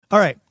All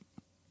right.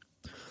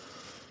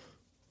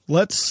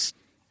 Let's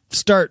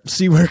start,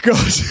 see where it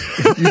goes.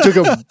 You took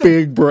a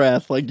big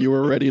breath like you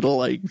were ready to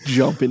like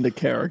jump into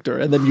character,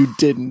 and then you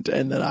didn't,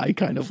 and then I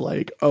kind of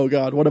like, oh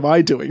God, what am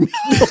I doing now?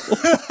 You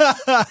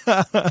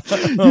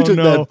took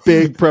that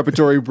big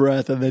preparatory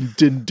breath and then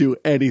didn't do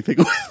anything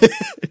with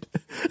it.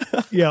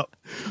 Yep.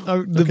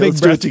 The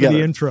big breath for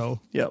the intro.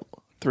 Yep.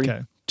 3,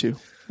 2,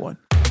 1.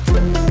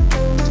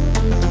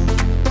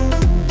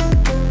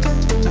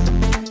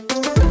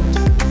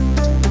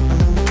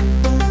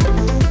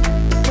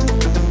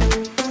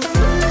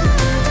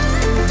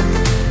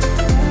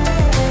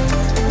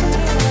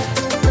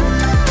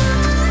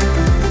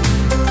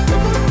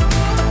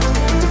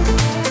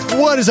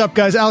 What is up,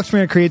 guys? Alex from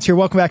Anna Creates here.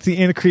 Welcome back to the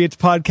Anna Creates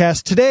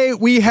podcast. Today,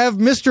 we have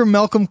Mr.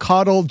 Malcolm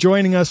Cottle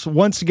joining us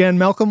once again.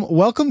 Malcolm,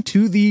 welcome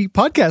to the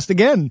podcast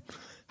again.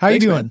 How are you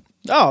doing? Man.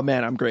 Oh,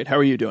 man, I'm great. How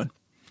are you doing?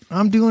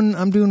 I'm doing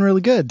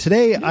really good.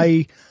 Today,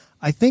 I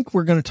think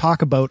we're going to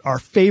talk about our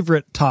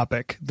favorite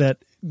topic that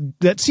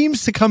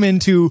seems to come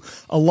into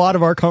a lot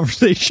of our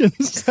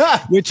conversations,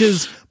 which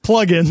is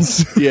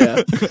plugins.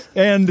 Yeah.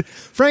 And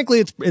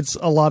frankly, it's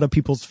a lot of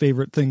people's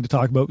favorite thing to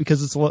talk about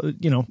because it's,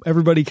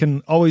 everybody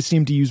can always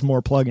seem to use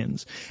more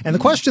plugins. And the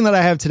question that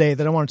I have today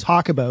that I want to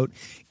talk about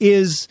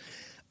is,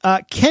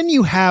 can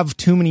you have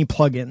too many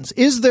plugins?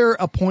 Is there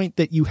a point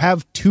that you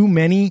have too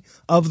many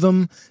of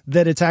them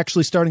that it's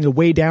actually starting to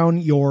weigh down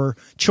your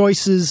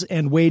choices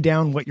and weigh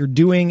down what you're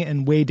doing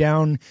and weigh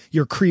down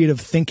your creative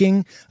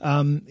thinking?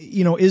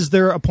 Is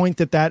there a point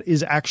that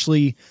is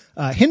actually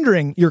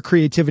hindering your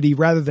creativity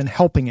rather than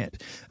helping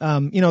it?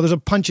 There's a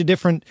bunch of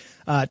different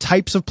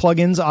types of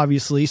plugins,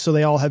 obviously, so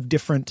they all have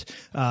different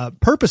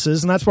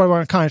purposes, and that's what I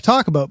want to kind of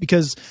talk about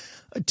because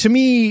to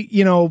me,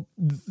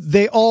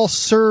 they all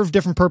serve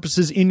different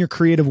purposes in your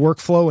creative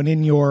workflow and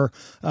in your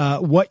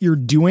what you're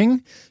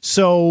doing.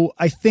 So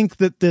I think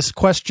that this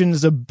question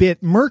is a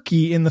bit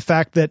murky in the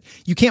fact that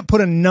you can't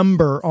put a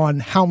number on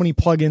how many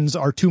plugins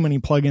are too many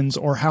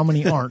plugins or how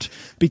many aren't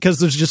because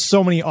there's just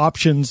so many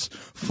options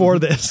for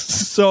this.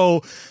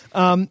 So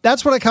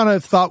that's what I kind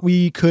of thought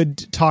we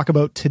could talk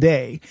about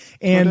today.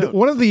 And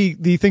one of the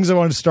things I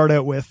wanted to start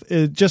out with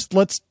is just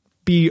let's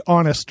be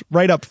honest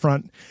right up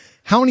front.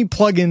 How many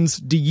plugins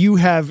do you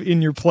have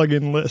in your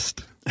plugin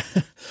list?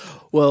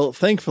 Well,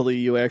 thankfully,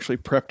 you actually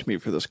prepped me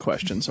for this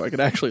question, so I could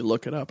actually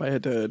look it up. I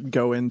had to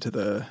go into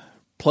the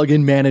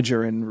plugin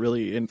manager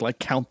and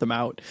count them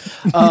out.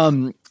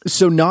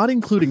 So not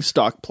including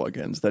stock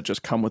plugins that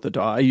just come with the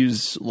DAW. I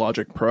use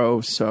Logic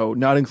Pro, so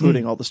not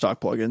including all the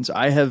stock plugins.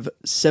 I have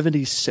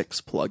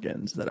 76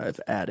 plugins that I've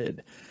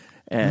added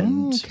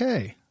and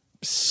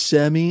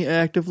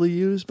semi-actively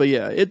use. But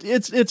yeah,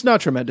 it's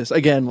not tremendous.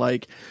 Again,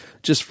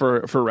 just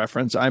for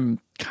reference, I'm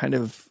kind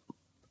of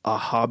a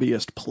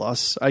hobbyist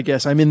plus, I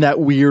guess. I'm in that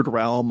weird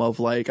realm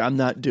of I'm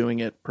not doing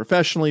it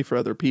professionally for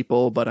other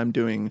people, but I'm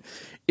doing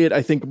it,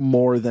 I think,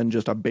 more than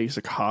just a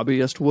basic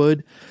hobbyist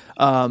would.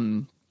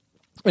 And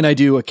I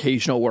do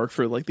occasional work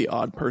for the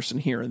odd person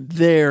here and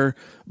there.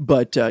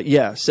 But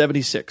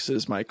 76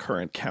 is my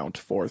current count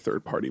for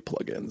third-party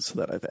plugins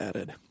that I've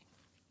added.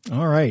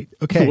 All right.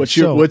 Okay. What's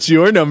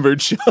your number,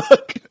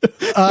 Chuck?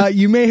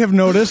 You may have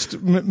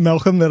noticed,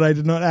 Malcolm, that I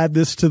did not add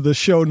this to the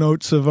show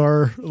notes of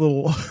our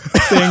little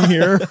thing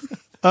here.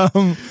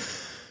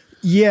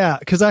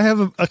 Because I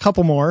have a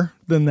couple more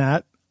than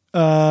that.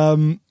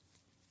 I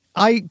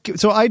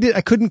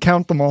couldn't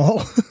count them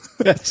all.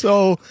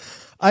 So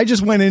I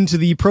just went into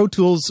the Pro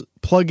Tools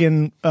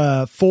plugin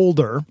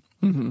folder.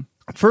 Mm-hmm.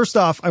 First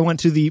off, I went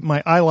to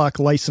my iLok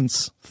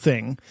license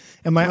thing,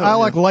 and my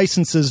iLok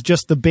license is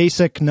just the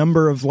basic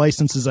number of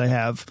licenses I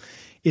have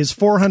is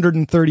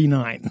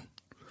 439.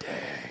 Dang.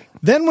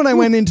 Then when I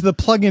went into the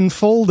plugin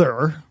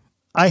folder,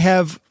 I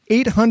have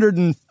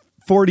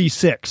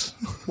 846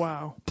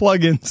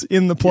 plugins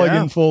in the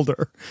plugin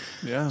folder.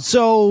 Yeah.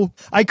 So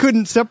I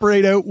couldn't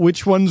separate out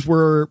which ones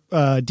were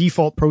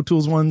default Pro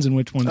Tools ones and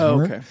which ones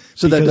weren't. Okay.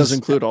 So that does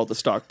include all the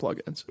stock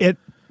plugins.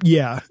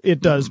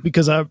 It does,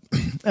 because at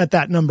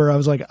that number, I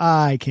was like,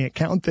 I can't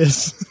count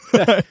this.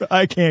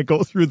 I can't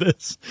go through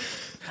this.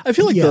 I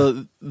feel like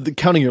the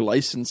counting your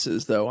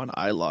licenses, though, on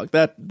iLog,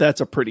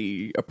 that's a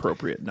pretty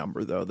appropriate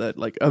number, though, that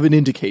of an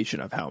indication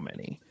of how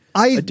many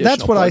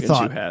that's what I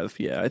thought. You have.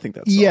 Yeah, I think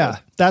that's solid.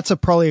 That's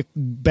probably a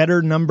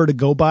better number to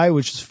go by,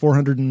 which is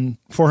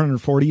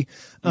 440.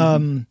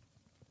 Mm-hmm.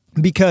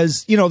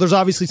 Because, there's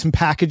obviously some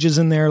packages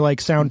in there, like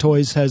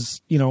SoundToys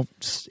has,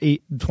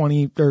 8,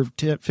 20 or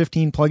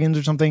 15 plugins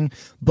or something,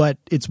 but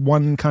it's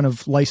one kind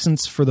of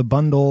license for the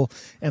bundle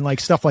and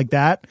stuff like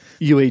that.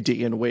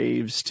 UAD and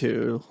Waves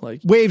too.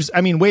 Waves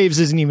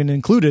isn't even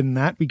included in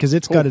that because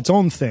it's got its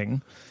own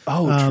thing.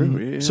 Oh, true.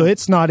 Yeah. So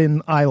it's not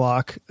in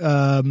iLok.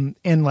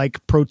 And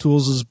Pro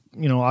Tools is,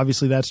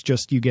 obviously that's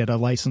just, you get a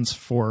license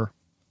for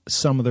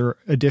some of the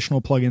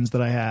additional plugins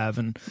that I have.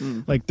 And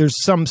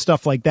there's some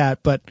stuff like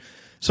that, but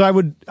so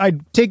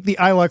I'd take the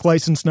iLok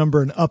license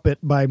number and up it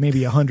by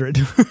maybe 100.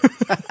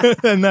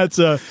 And that's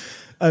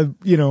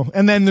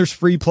and then there's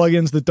free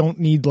plugins that don't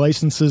need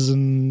licenses.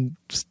 And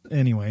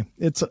anyway,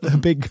 it's a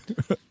big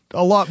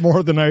a lot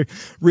more than I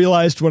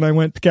realized when I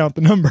went to count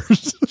the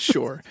numbers.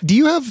 Sure. Do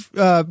you have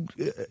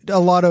a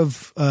lot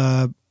of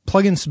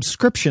plugin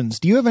subscriptions?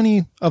 Do you have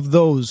any of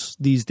those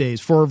these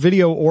days for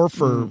video or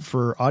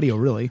for audio,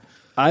 really?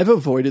 I've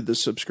avoided the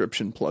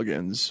subscription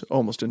plugins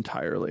almost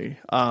entirely.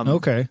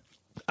 Okay.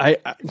 I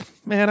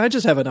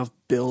just have enough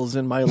bills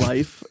in my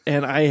life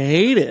and I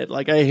hate it.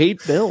 Like I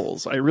hate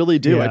bills. I really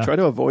do. Yeah. I try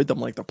to avoid them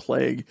like the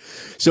plague.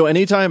 So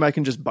anytime I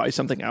can just buy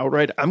something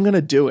outright, I'm going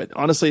to do it.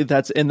 Honestly,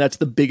 that's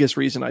the biggest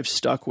reason I've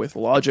stuck with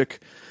Logic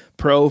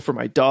Pro for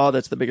my DAW.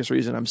 That's the biggest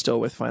reason I'm still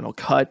with Final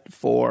Cut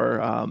for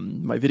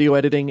my video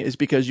editing, is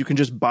because you can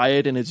just buy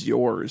it and it's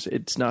yours.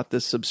 It's not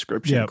this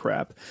subscription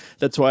crap.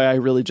 That's why I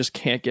really just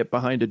can't get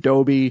behind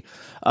Adobe.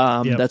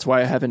 That's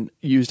why I haven't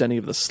used any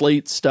of the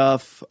Slate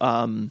stuff.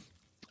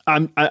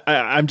 I'm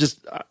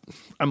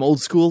old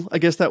school, I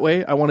guess, that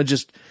way. I want to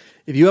just,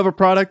 if you have a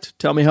product,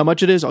 tell me how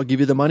much it is. I'll give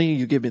you the money.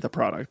 You give me the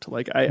product.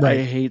 Like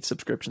I hate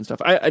subscription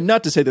stuff.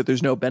 Not to say that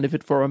there's no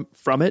benefit from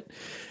it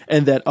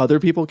and that other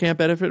people can't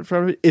benefit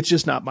from it. It's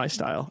just not my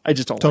style. I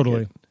just don't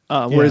like it.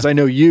 Whereas I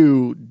know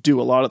you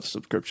do a lot of the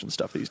subscription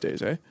stuff these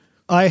days, eh?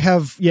 I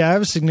have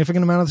a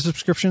significant amount of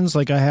subscriptions.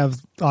 Like I have,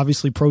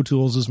 obviously Pro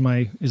Tools is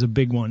a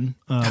big one.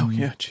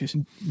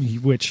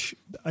 Which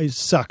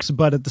sucks.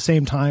 But at the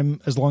same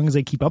time, as long as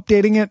they keep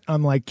updating it,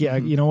 I'm like,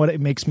 you know what?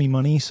 It makes me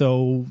money.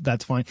 So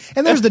that's fine.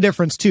 And there's the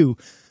difference too.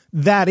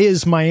 That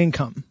is my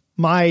income.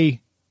 My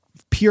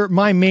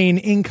main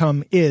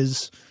income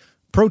is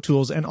Pro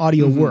Tools and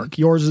audio work.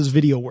 Yours is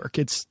video work.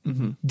 It's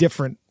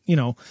different.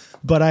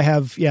 But I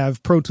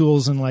have Pro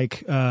Tools and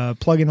like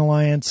Plugin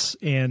Alliance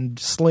and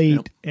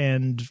Slate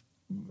and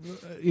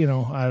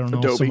I don't know,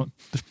 Adobe.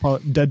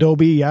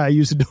 Adobe. Yeah, I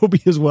use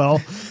Adobe as well.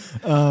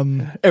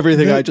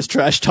 Everything I just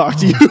trash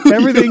talked you.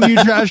 Everything you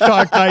trash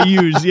talked, I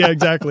use. Yeah,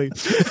 exactly.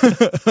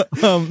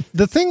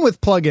 The thing with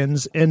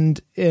plugins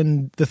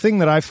and the thing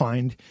that I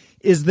find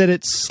is that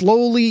it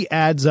slowly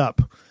adds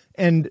up.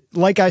 And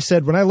like I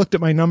said, when I looked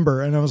at my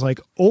number and I was like,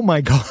 oh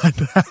my God,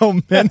 how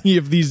many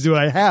of these do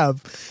I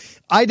have?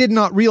 I did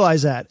not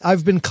realize that.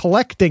 I've been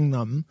collecting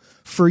them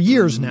for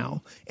years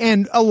now,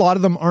 and a lot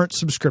of them aren't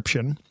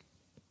subscription.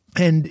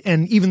 And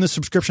even the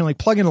subscription, like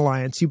Plugin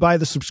Alliance, you buy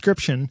the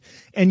subscription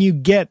and you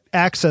get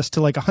access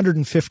to like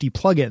 150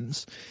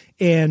 plugins.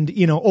 And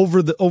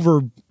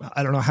over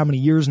I don't know how many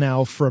years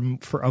now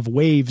of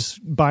Waves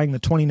buying the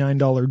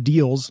 $29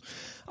 deals,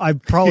 I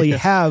probably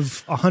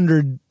have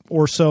 100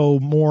 or so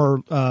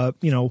more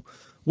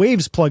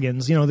Waves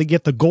plugins. They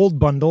get the gold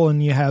bundle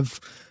and you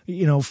have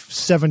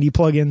 70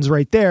 plugins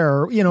right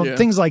there,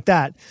 things like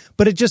that.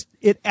 But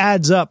it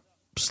adds up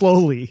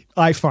slowly,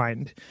 I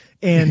find.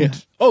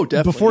 And oh,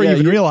 definitely. Before you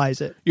even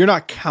realize it, you're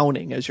not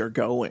counting as you're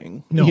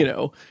going,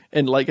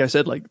 and like I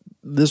said, like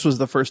this was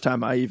the first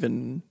time I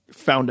even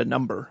found a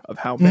number of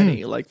how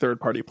many like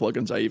third-party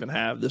plugins I even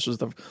have. This was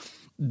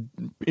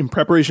in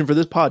preparation for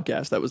this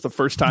podcast, that was the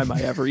first time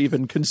I ever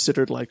even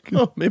considered like,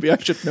 oh, maybe I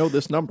should know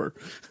this number.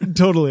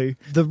 Totally.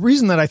 The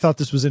reason that I thought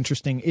this was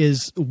interesting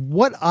is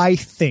what I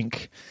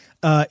think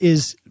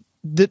is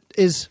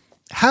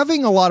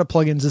having a lot of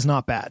plugins is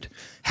not bad.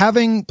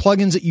 Having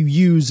plugins that you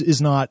use is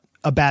not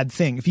a bad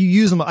thing. If you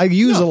use them, I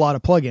use a lot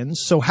of plugins,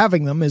 so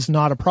having them is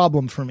not a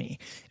problem for me.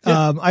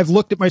 Yeah. I've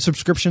looked at my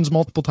subscriptions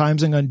multiple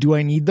times and gone, do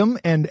I need them?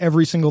 And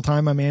every single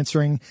time I'm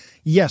answering,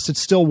 yes,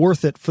 it's still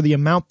worth it for the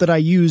amount that I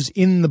use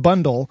in the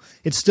bundle.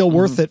 It's still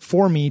worth it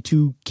for me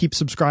to keep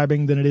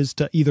subscribing than it is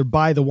to either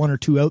buy the one or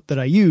two out that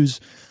I use.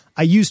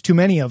 I use too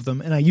many of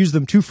them and I use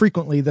them too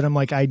frequently that I'm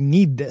like, I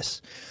need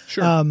this.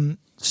 Sure.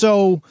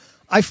 So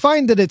I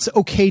find that it's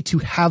okay to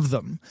have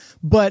them,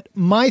 but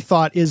my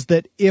thought is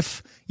that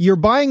if you're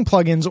buying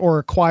plugins or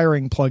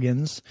acquiring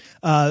plugins,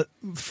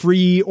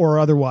 free or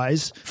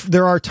otherwise,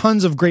 there are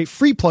tons of great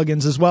free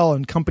plugins as well,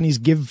 and companies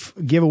give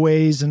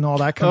giveaways and all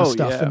that kind of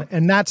stuff. Yeah.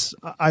 And that's,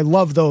 I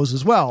love those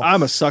as well.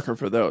 I'm a sucker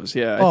for those.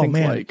 Yeah. I think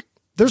like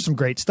there's some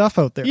great stuff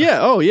out there. Yeah.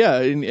 Oh yeah.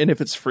 And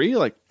if it's free,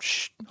 like,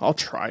 I'll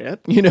try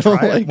it,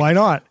 Try it. Why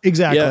not?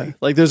 Exactly. Yeah.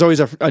 Like there's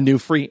always a new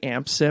free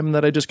amp sim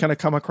that I just kind of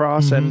come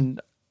across, and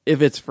if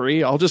it's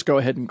free, I'll just go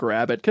ahead and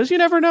grab it, because you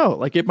never know.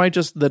 Like it might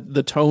just,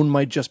 the tone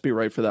might just be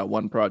right for that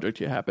one project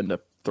you happen to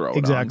throw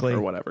it on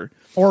or whatever.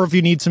 Or if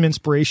you need some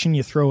inspiration,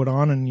 you throw it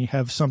on and you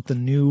have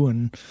something new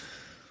and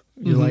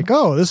you're like,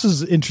 oh, this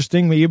is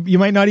interesting. You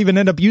might not even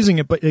end up using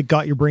it, but it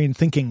got your brain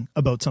thinking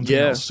about something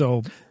else.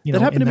 So,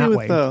 that happened to me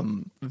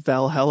with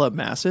Valhalla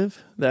Massive,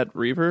 that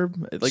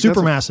reverb. Like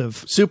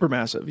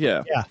Supermassive.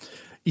 Yeah. Yeah.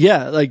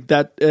 Yeah. Like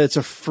that, it's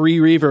a free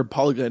reverb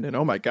plugin, and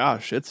oh my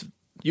gosh,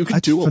 you can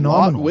do phenomenal.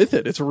 A lot with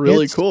it. It's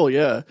really cool.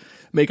 Yeah.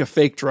 Make a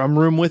fake drum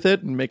room with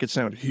it and make it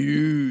sound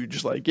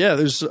huge. Like, yeah,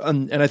 there's,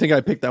 and I think I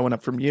picked that one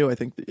up from you. I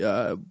think it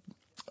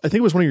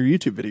was one of your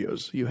YouTube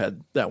videos. You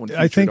had that one.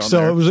 I think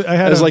so. There.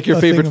 It was like your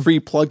favorite free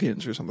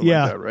plugins or something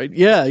like that, right?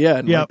 Yeah. Yeah.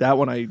 And like that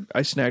one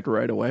I snagged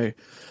right away.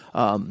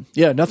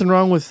 Nothing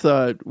wrong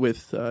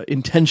with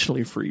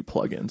intentionally free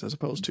plugins as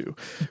opposed to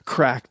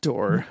cracked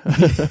or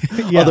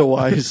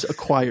otherwise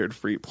acquired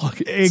free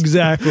plugins.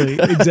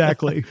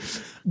 Exactly.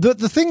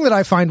 The thing that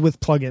I find with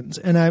plugins,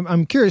 and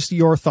I'm curious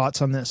your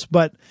thoughts on this,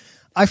 but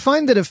I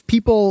find that if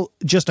people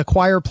just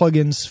acquire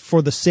plugins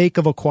for the sake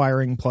of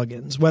acquiring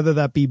plugins, whether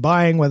that be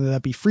buying, whether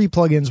that be free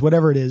plugins,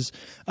 whatever it is,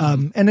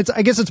 and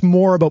I guess it's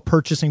more about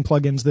purchasing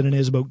plugins than it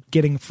is about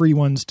getting free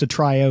ones to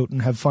try out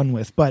and have fun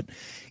with. But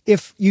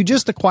if you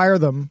just acquire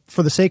them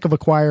for the sake of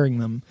acquiring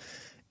them,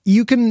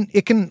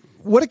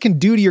 what it can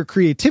do to your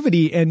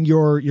creativity and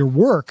your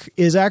work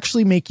is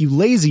actually make you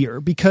lazier,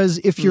 because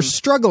if you're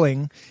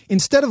struggling,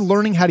 instead of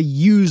learning how to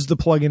use the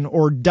plugin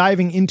or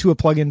diving into a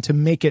plugin to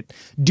make it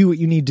do what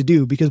you need to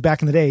do, because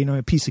back in the day,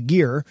 a piece of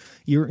gear,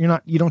 you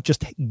don't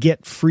just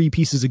get free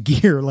pieces of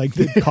gear, like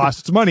it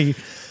costs money.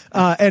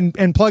 And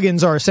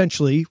plugins are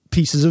essentially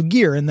pieces of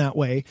gear in that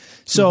way.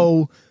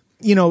 So,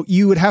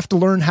 you would have to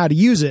learn how to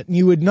use it, and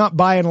you would not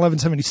buy an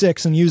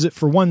 1176 and use it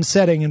for one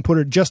setting and put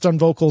it just on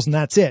vocals and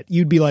that's it.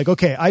 You'd be like,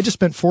 okay, I just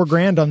spent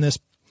 $4,000 on this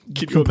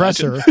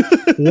compressor.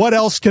 What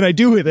else can I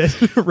do with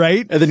it?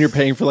 Right. And then you're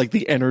paying for like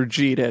the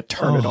energy to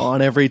turn it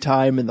on every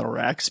time, and the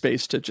rack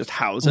space to just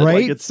house it.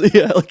 Right.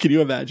 Like can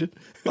you imagine?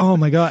 Oh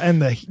my God.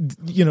 And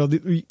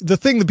the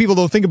thing that people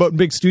don't think about in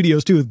big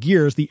studios too with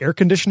gear is the air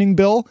conditioning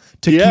bill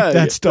to keep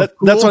that stuff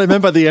cool. That's what I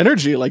meant by the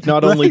energy. Like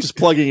not only just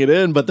plugging it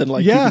in, but then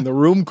like keeping the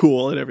room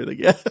cool and everything.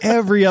 Yeah.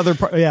 Every other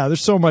part. Yeah.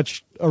 There's so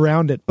much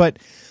around it. But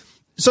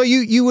so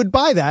you would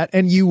buy that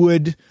and you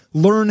would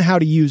learn how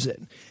to use it.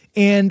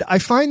 And I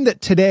find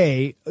that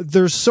today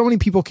there's so many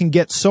people can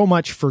get so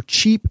much for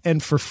cheap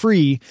and for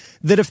free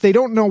that if they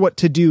don't know what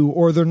to do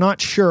or they're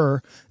not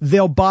sure,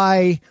 they'll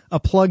buy a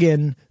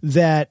plugin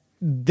that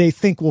they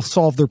think will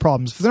solve their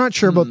problems. If they're not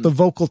sure about the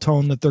vocal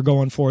tone that they're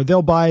going for,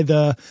 they'll buy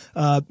the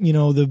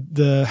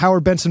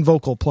Howard Benson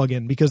vocal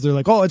plugin because they're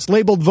like, oh, it's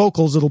labeled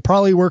vocals. It'll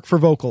probably work for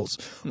vocals.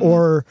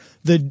 Or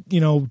I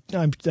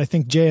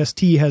think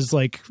JST has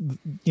like,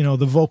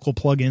 the vocal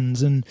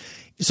plugins. And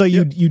so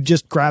you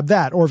just grab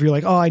that. Or if you're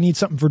like, oh, I need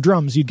something for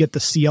drums, you'd get the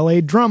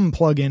CLA drum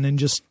plugin and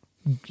just,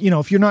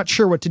 if you're not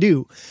sure what to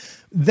do,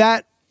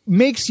 that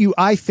makes you,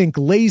 I think,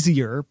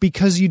 lazier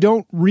because you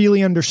don't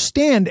really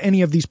understand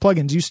any of these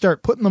plugins. You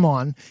start putting them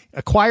on,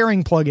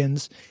 acquiring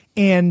plugins,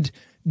 and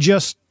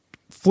just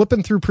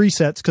flipping through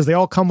presets because they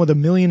all come with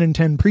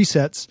 1,000,010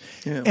 presets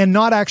and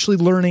not actually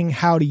learning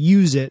how to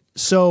use it.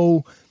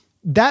 So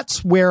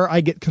that's where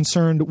I get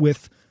concerned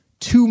with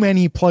too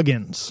many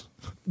plugins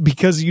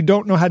because you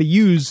don't know how to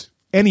use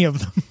any of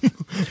them.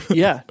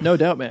 Yeah, no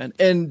doubt, man.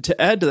 And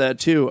to add to that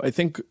too, I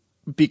think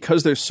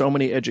because there's so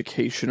many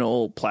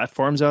educational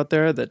platforms out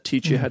there that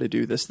teach you how to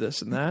do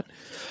this, and that,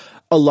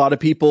 a lot of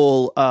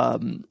people,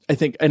 I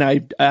think, and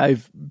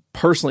I've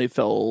personally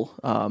feel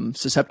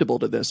susceptible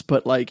to this,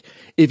 but like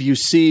if you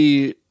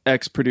see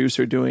X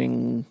producer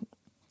doing,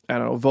 I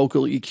don't know,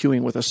 vocal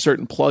EQing with a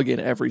certain plugin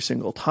every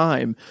single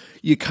time,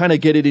 you kind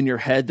of get it in your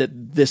head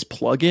that this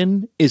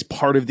plugin is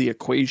part of the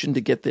equation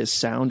to get this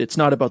sound. It's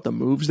not about the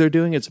moves they're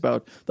doing. It's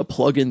about the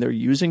plugin they're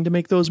using to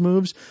make those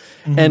moves.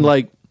 And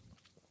like,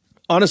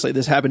 honestly,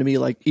 this happened to me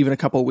like even a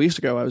couple of weeks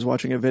ago. I was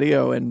watching a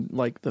video and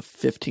like the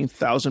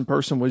 15,000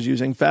 person was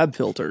using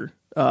FabFilter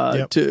to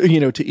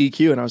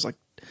EQ. And I was like,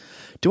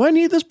 do I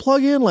need this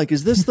plugin? Like,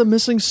 is this the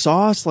missing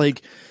sauce?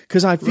 Like,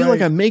 cause I feel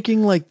like I'm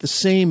making like the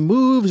same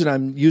moves and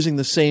I'm using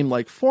the same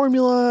like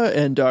formula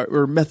and,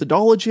 or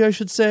methodology, I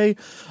should say,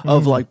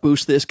 of like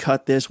boost this,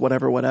 cut this,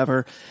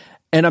 whatever.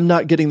 And I'm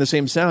not getting the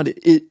same sound.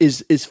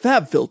 Is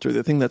FabFilter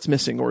the thing that's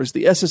missing, or is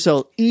the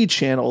SSL E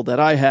channel that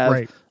I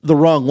have the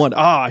wrong one?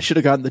 I should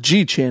have gotten the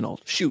G channel.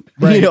 Shoot,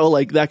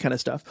 like that kind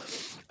of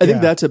stuff. I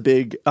think that's a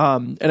big,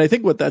 and I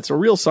think what that's a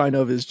real sign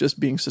of is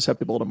just being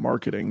susceptible to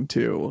marketing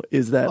too.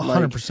 Is that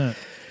 100%?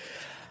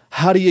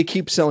 How do you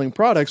keep selling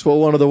products? Well,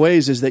 one of the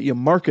ways is that you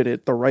market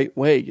it the right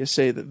way. You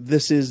say that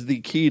this is the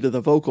key to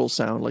the vocal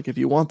sound. Like if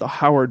you want the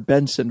Howard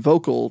Benson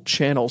vocal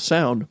channel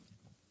sound,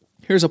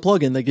 here's a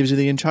plugin that gives you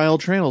the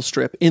in-child channel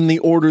strip in the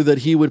order that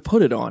he would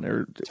put it on,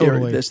 or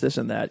this,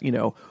 and that,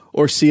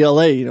 or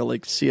CLA,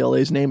 like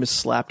CLA's name is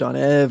slapped on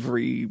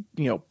every,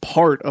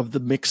 part of the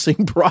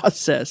mixing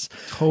process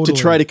to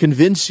try to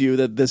convince you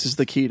that this is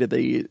the key to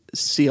the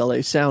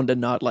CLA sound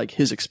and not like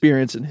his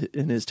experience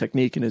and his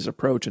technique and his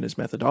approach and his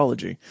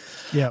methodology.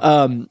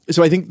 Yeah.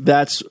 So I think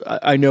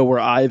I know where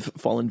I've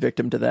fallen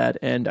victim to that.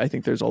 And I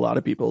think there's a lot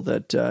of people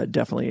that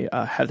definitely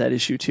have that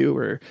issue too,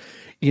 where,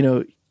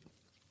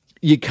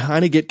 you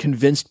kind of get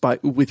convinced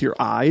with your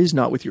eyes,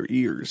 not with your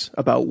ears,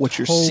 about what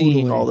you're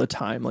seeing all the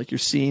time. Like you're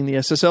seeing the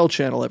SSL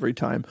channel every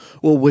time.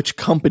 Well, which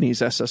company's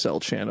SSL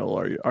channel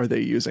are they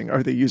using?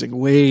 Are they using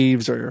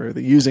Waves, or are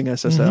they using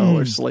SSL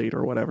or Slate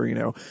or whatever,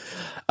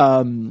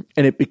 And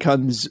it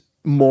becomes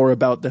more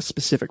about the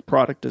specific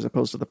product as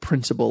opposed to the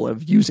principle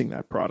of using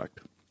that product.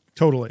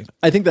 Totally.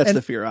 I think that's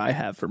the fear I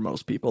have for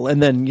most people.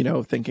 And then,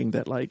 thinking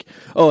that like,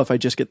 oh, if I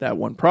just get that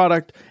one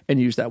product and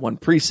use that one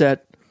preset,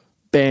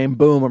 bam,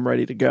 boom, I'm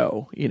ready to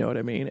go. You know what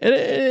I mean?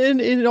 And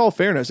in all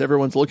fairness,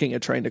 everyone's looking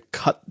at trying to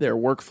cut their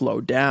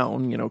workflow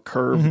down,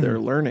 curve their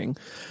learning.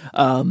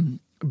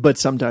 But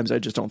sometimes I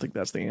just don't think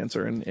that's the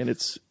answer. And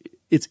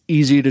it's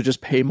easy to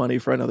just pay money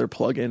for another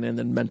plugin and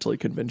then mentally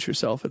convince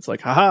yourself it's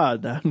like, haha,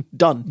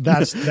 done.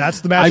 That's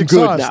the magic I'm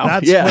good sauce. now.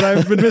 That's what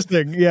I've been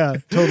missing. Yeah,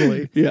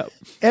 totally. Yeah.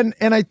 And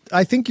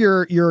I think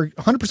you're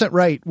 100%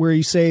 right where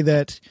you say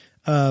that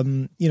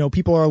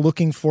people are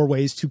looking for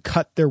ways to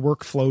cut their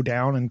workflow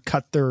down and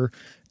cut their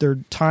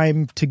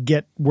time to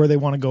get where they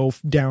want to go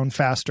down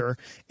faster.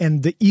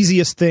 And the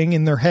easiest thing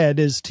in their head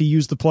is to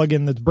use the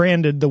plugin that's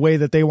branded the way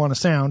that they want to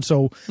sound.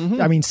 So,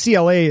 I mean,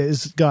 CLA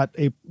has got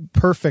a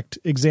perfect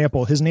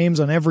example. His name's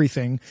on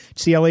everything.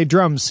 CLA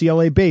drums,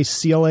 CLA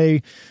bass, CLA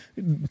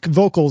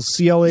vocals,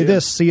 CLA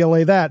this,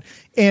 CLA that.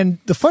 And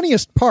the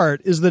funniest part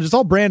is that it's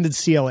all branded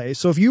CLA.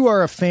 So if you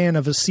are a fan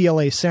of a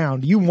CLA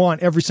sound, you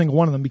want every single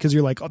one of them because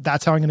you're like, oh,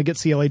 that's how I'm going to get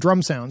CLA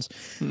drum sounds.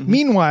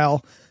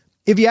 Meanwhile,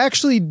 if you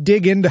actually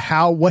dig into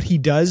what he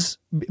does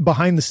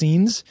behind the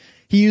scenes,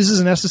 he uses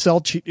an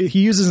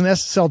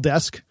SSL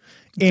desk.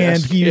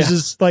 And he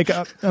uses like an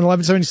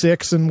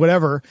 1176 and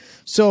whatever.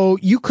 So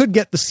you could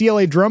get the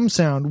CLA drum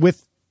sound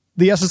with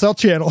the SSL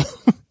channel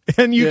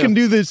and you can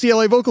do the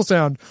CLA vocal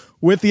sound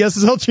with the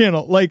SSL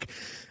channel. Like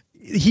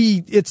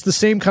it's the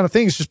same kind of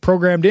thing. It's just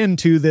programmed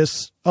into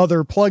this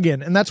other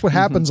plugin. And that's what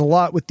happens a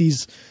lot with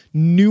these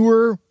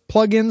newer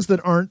plugins that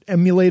aren't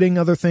emulating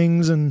other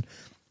things and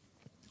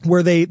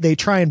where they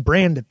try and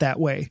brand it that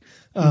way.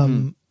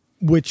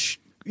 Which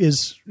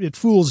it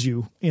fools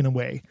you in a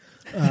way.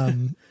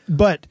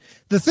 But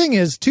the thing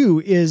is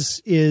too,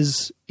 is,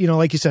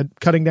 like you said,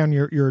 cutting down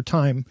your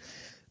time.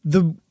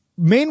 The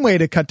main way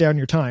to cut down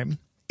your time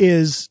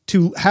is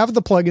to have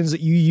the plugins that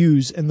you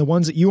use and the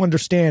ones that you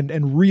understand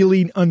and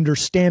really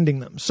understanding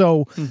them.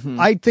 So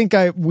I think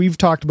we've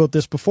talked about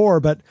this before,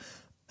 but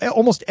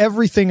almost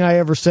everything I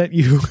ever sent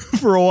you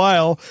for a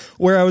while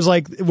where I was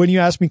like, when you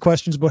asked me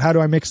questions about how do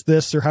I mix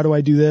this or how do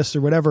I do this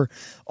or whatever,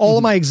 all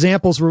of my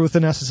examples were with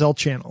an SSL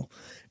channel.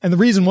 And the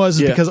reason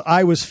was because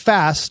I was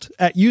fast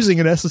at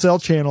using an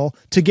SSL channel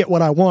to get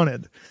what I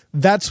wanted.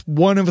 That's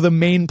one of the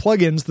main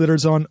plugins that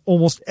is on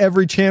almost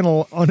every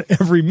channel on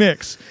every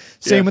mix.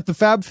 Same with the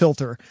Fab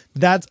Filter.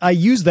 I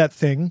use that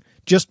thing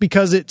just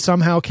because it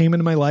somehow came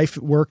into my life,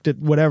 it worked at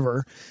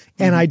whatever,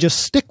 and I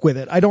just stick with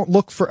it. I don't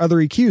look for other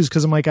EQs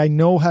because I'm like, I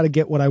know how to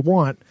get what I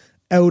want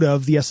out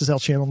of the SSL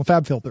channel and the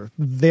Fab Filter.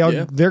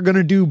 They're going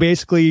to do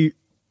basically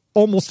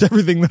almost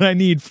everything that I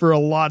need for a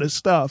lot of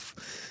stuff,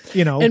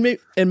 And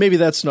maybe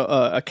that's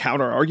a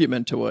counter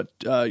argument to what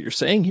you're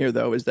saying here,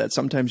 though, is that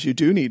sometimes you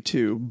do need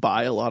to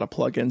buy a lot of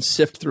plugins,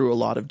 sift through a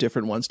lot of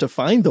different ones to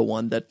find the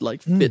one that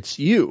fits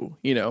you.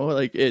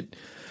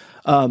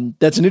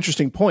 That's an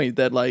interesting point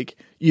that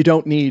you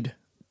don't need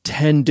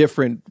 10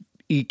 different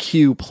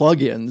EQ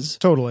plugins.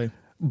 Totally.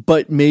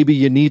 But maybe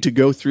you need to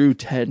go through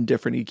 10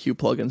 different EQ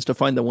plugins to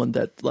find the one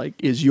that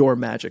is your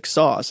magic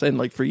sauce.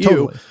 And for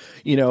you,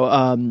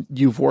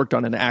 you've worked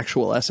on an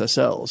actual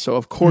SSL. So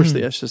of course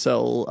the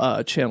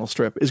SSL channel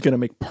strip is going to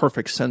make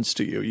perfect sense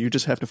to you. You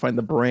just have to find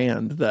the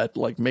brand that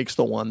makes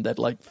the one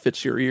that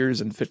fits your ears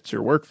and fits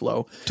your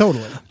workflow.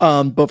 Totally.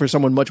 But for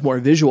someone much more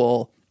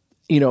visual,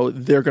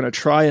 they're going to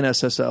try an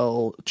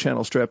SSL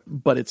channel strip,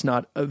 but it's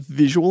not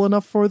visual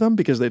enough for them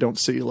because they don't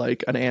see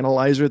an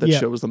analyzer that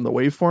shows them the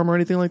waveform or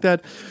anything like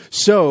that.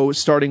 So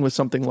starting with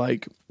something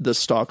like the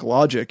stock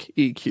Logic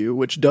EQ,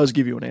 which does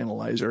give you an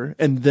analyzer,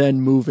 and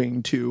then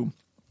moving to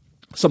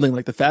something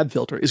like the Fab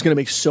Filter is going to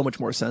make so much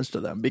more sense to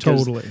them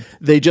because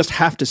they just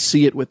have to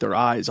see it with their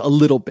eyes a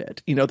little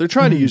bit. They're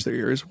trying to use their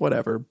ears,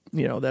 whatever,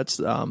 that's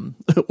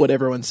what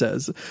everyone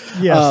says.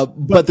 Yes,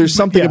 but there's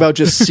something about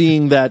just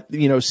seeing that,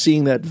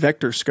 seeing that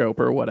vector scope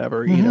or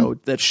whatever,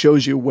 that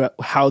shows you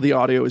how the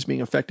audio is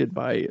being affected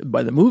by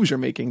the moves you're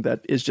making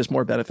that is just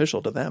more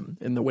beneficial to them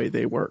in the way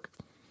they work.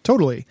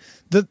 Totally.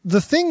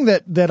 The thing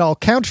that I'll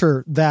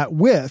counter that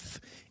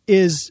with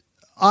is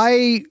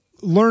I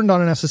learned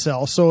on an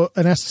SSL, so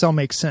an SSL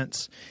makes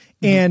sense.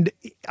 And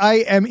I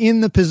am in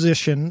the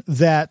position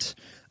that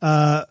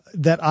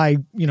I,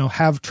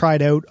 have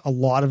tried out a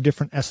lot of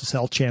different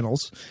SSL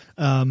channels,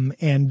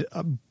 and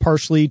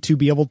partially to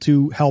be able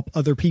to help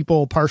other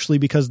people, partially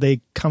because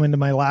they come into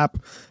my lap,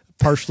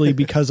 partially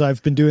because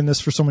I've been doing this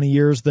for so many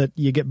years that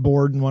you get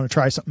bored and want to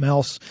try something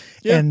else.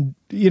 Yeah.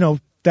 And,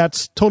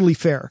 that's totally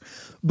fair.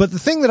 But the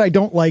thing that I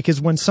don't like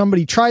is when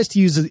somebody tries to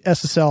use the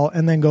SSL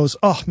and then goes,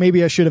 oh,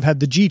 maybe I should have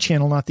had the G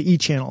channel, not the E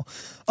channel.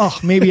 Oh,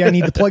 maybe I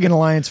need the plugin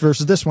alliance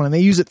versus this one. And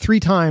they use it 3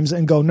 times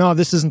and go, no,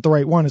 this isn't the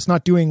right one. It's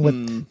not doing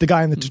what the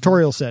guy in the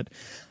tutorial said.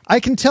 I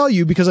can tell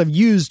you because I've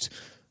used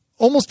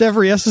almost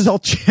every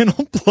SSL channel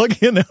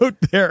plugin out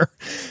there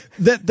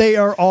that they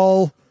are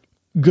all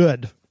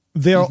good.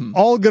 They're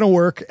all going to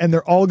work and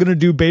they're all going to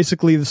do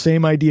basically the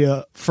same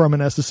idea from an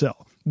SSL.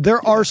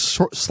 There are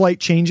slight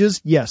changes,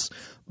 yes,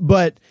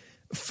 but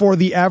for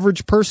the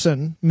average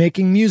person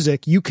making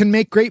music, you can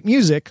make great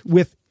music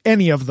with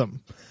any of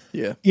them.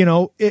 Yeah.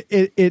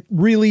 It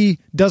really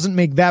doesn't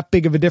make that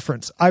big of a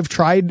difference. I've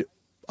tried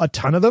a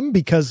ton of them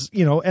because,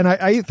 and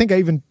I think I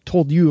even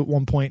told you at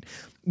one point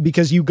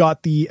because you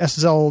got the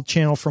SSL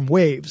channel from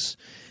Waves.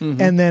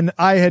 And then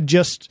I had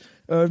just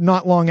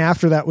not long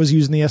after that was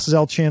using the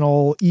SSL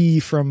channel E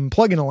from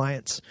Plugin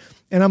Alliance.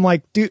 And I'm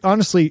like, dude,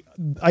 honestly,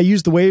 I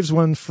used the Waves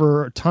one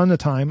for a ton of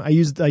time. I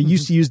used to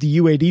use the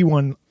UAD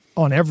one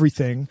on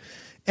everything,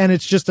 and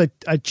it's just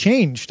I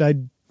changed.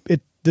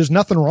 There's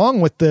nothing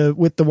wrong with the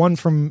one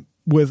from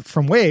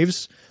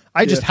Waves.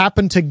 I just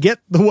happened to get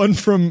the one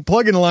from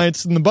Plugin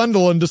Alliance in the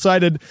bundle and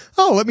decided,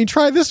 oh, let me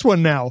try this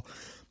one now.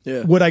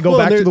 Yeah. Would I go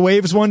back to the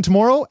Waves one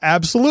tomorrow?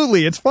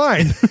 Absolutely, it's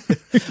fine.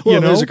 Well,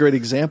 there's a great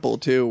example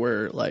too,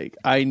 where like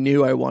I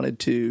knew I wanted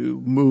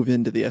to move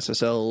into the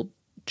SSL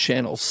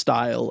channel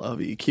style of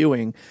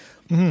EQing,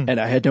 and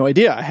I had no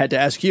idea. I had to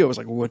ask you. I was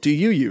like, "What do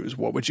you use?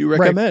 What would you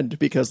recommend?" Right.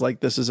 Because like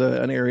this is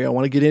an area I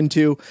want to get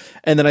into.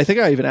 And then I think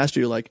I even asked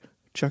you like,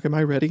 Chuck, am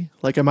I ready?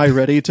 Like, am I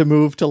ready to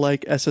move to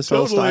like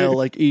SSL style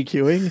like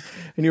EQing?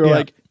 And you were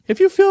like, if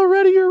you feel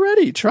ready, you're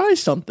ready. Try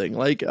something.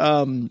 Like,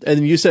 and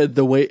then you said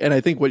and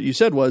I think what you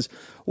said was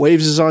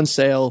Waves is on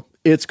sale.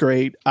 It's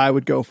great. I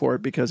would go for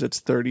it because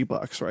it's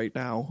 $30 right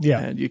now. Yeah.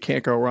 And you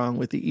can't go wrong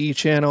with the E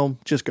channel.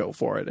 Just go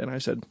for it. And I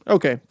said,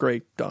 okay,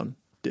 great. Done.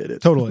 Did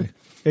it. Totally.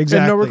 Exactly.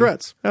 And no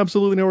regrets.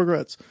 Absolutely no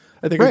regrets.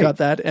 I think I got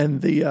that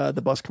and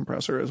the bus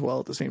compressor as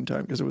well at the same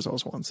time because it was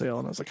also on sale.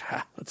 And I was like,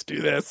 let's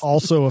do this.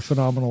 Also a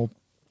phenomenal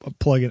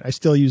plugin. I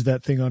still use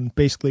that thing on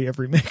basically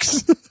every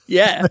mix.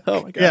 Yeah.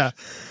 Oh my gosh.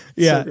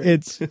 Yeah. So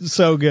it's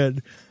so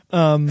good.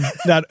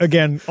 That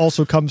again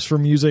also comes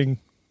from using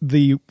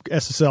the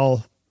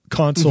SSL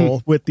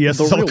console with the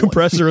SSL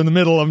compressor in the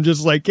middle. I'm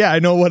just like, I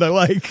know what I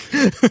like.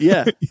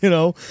 Yeah.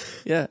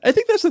 Yeah. I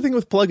think that's the thing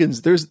with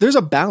plugins. There's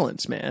a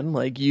balance, man.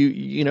 Like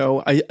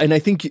I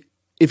think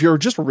if you're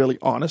just really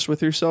honest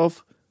with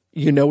yourself,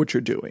 you know what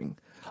you're doing.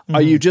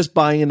 Are you just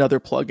buying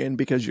another plugin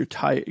because you're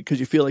tired, because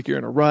you feel like you're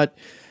in a rut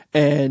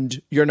and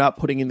you're not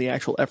putting in the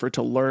actual effort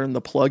to learn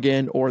the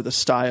plugin or the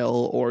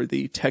style or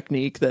the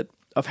technique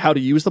of how to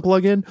use the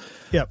plugin?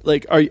 Yeah.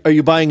 Like, are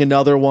you buying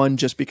another one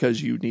just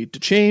because you need to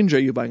change? Are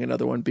you buying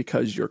another one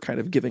because you're kind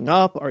of giving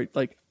up? Or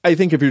like, I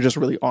think if you're just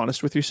really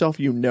honest with yourself,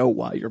 you know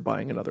why you're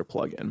buying another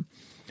plugin.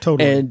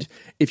 Totally. And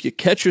if you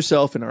catch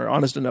yourself and are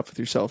honest enough with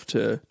yourself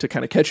to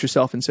kind of catch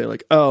yourself and say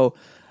like, oh,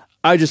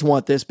 I just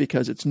want this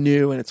because it's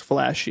new and it's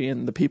flashy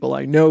and the people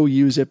I know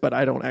use it, but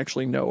I don't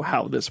actually know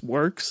how this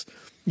works.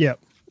 Yeah.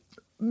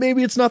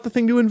 Maybe it's not the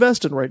thing to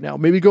invest in right now.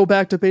 Maybe go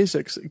back to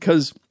basics,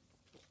 because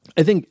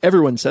I think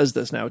everyone says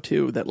this now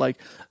too, that like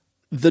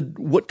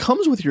what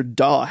comes with your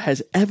DAW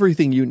has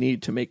everything you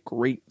need to make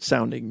great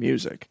sounding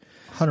music.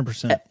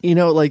 100%.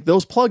 Like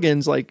those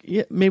plugins, like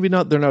maybe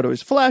they're not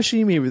always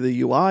flashy. Maybe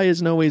the UI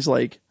isn't always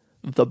like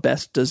the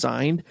best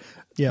designed.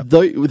 Yeah.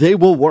 They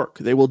will work.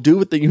 They will do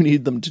what you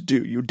need them to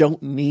do. You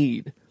don't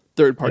need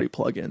third-party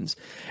plugins.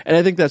 And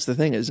I think that's the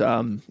thing is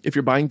if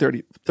you're buying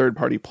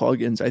third-party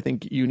plugins, I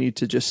think you need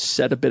to just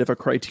set a bit of a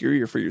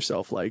criteria for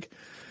yourself. Like,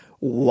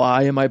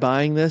 why am I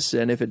buying this?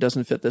 And if it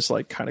doesn't fit this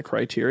like kind of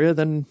criteria,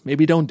 then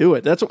maybe don't do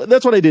it. That's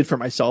what I did for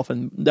myself.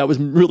 And that was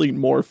really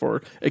more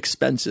for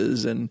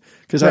expenses. And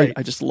because I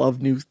just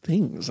love new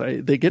things.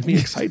 They get me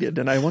excited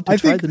and I want to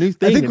try the new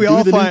thing. I think we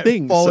all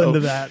fall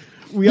into that.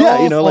 We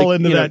all fall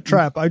into that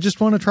trap. I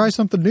just want to try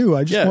something new.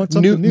 I just want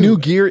something new. New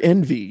gear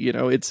envy.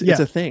 It's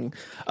a thing.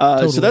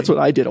 Totally. So that's what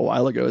I did a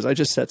while ago. Is I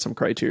just set some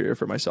criteria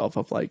for myself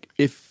of like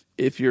if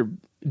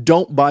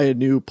don't buy a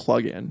new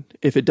plugin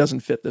if it doesn't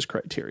fit this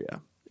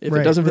criteria. If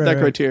it doesn't fit that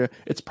criteria,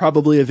 it's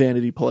probably a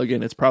vanity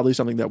plugin. It's probably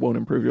something that won't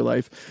improve your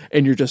life,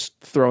 and you're just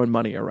throwing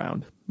money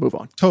around. Move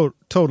on.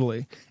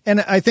 Totally. And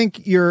I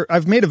think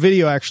I've made a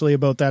video actually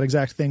about that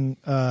exact thing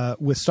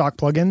with stock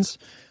plugins.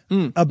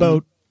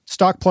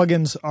 Stock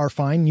plugins are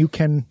fine. You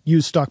can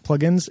use stock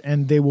plugins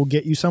and they will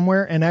get you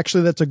somewhere. And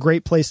actually that's a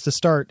great place to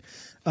start.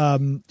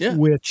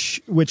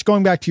 Which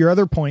going back to your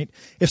other point,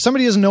 if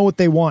somebody doesn't know what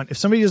they want, if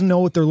somebody doesn't know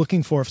what they're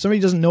looking for, if somebody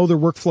doesn't know their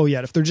workflow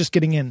yet, if they're just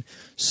getting in,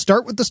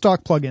 start with the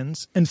stock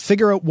plugins and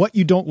figure out what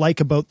you don't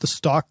like about the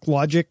stock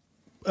Logic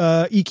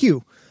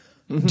EQ.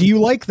 Do you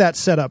like that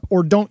setup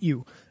or don't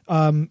you?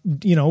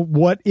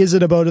 What is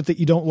it about it that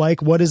you don't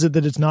like? What is it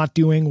that it's not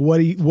doing? What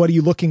are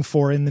you looking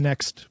for in the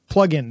next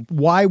plugin?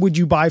 Why would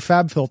you buy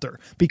FabFilter?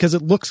 Because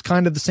it looks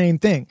kind of the same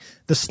thing.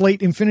 The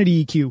Slate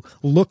Infinity EQ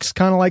looks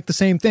kind of like the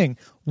same thing.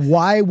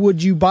 Why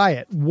would you buy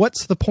it?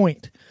 What's the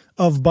point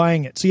of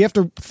buying it? So you have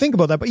to think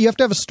about that, but you have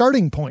to have a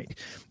starting point.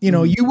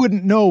 You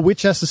wouldn't know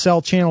which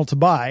SSL channel to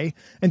buy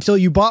until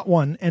you bought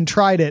one and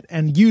tried it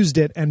and used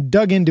it and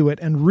dug into it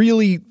and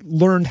really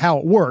learned how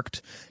it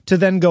worked to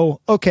then go,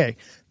 okay,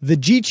 the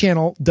G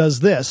channel does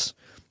this,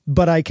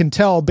 but I can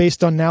tell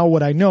based on now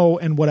what I know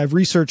and what I've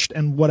researched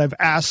and what I've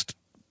asked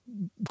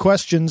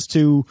questions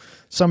to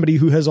somebody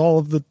who has all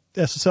of the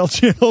SSL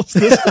channels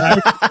this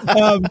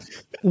time,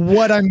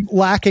 what I'm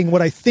lacking,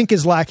 what I think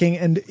is lacking,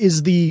 and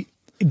is the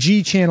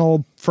G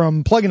channel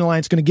from Plugin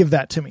Alliance going to give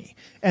that to me?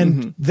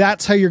 And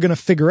that's how you're going to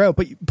figure out.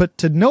 But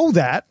to know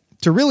that,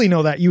 to really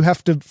know that, you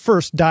have to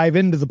first dive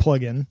into the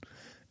plugin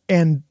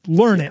and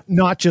learn it,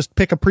 not just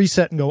pick a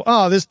preset and go,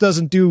 oh, this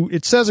doesn't do,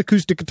 it says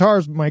acoustic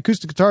guitars, but my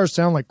acoustic guitars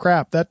sound like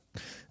crap.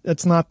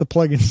 That's not the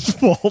plugin's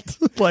fault.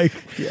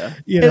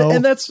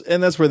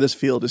 And that's where this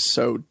field is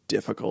so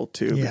difficult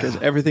too, because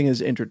everything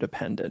is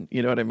interdependent.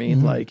 You know what I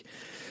mean? Like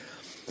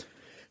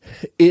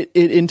It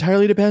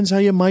entirely depends how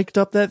you mic'd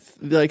up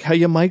how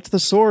you mic'd the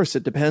source.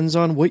 It depends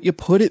on what you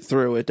put it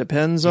through. It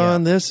depends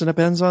on this and it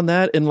depends on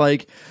that. And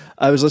like,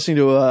 I was listening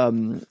to a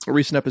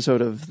recent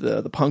episode of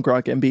the Punk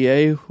Rock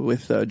MBA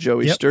with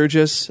Joey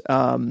Sturgis.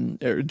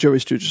 Joey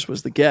Sturgis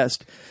was the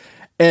guest.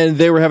 And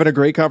they were having a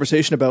great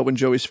conversation about when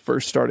Joey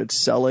first started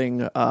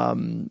selling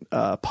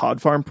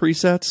Pod Farm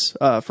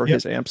presets for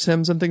his amp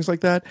sims and things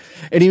like that.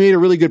 And he made a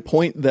really good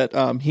point that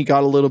he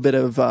got a little bit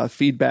of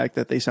feedback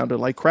that they sounded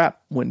like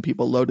crap when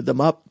people loaded them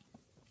up.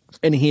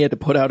 And he had to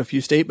put out a few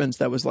statements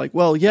that was like,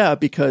 well, yeah,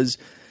 because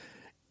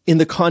in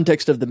the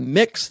context of the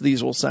mix,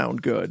 these will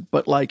sound good.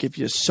 But like if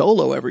you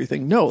solo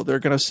everything, no, they're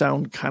going to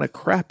sound kind of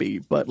crappy.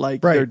 But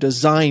like they're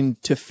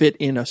designed to fit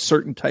in a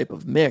certain type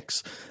of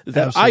mix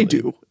that I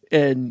do.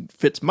 And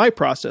fits my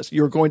process.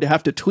 You're going to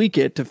have to tweak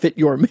it to fit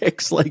your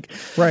mix. Like,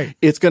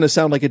 it's going to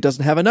sound like it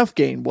doesn't have enough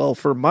gain. Well,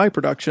 for my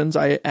productions,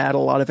 I add a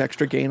lot of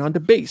extra gain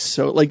onto bass.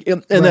 So like,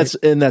 and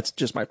that's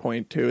just my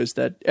point too, is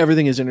that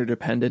everything is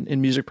interdependent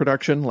in music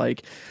production.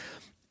 Like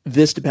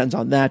this depends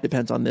on that,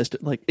 depends on this.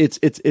 Like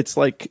it's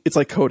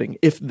like coding.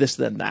 If this,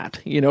 then that,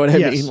 you know what I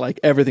mean?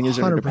 Like everything is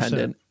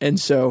interdependent. 100%. And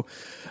so,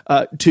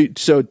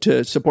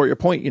 to support your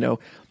point, you know,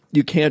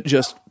 you can't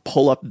just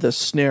pull up the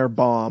snare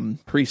bomb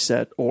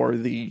preset or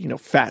the, you know,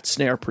 fat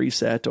snare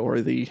preset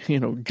or the, you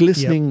know,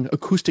 glistening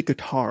acoustic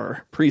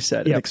guitar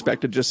preset and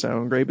expect it to just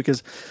sound great,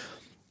 because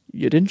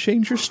you didn't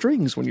change your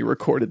strings when you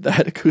recorded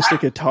that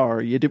acoustic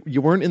guitar. You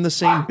weren't in the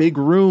same big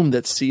room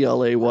that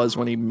CLA was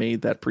when he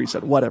made that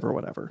preset,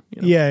 whatever.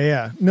 You know?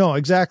 Yeah. No,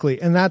 exactly.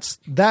 And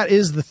that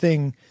is the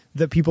thing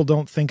that people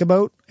don't think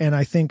about. And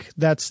I think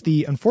that's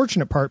the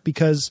unfortunate part,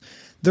 because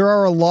there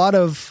are a lot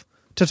of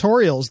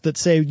tutorials that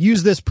say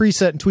use this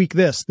preset and tweak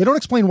this. They don't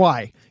explain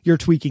why you're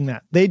tweaking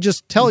that. They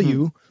just tell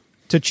you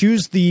to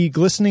choose the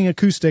glistening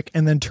acoustic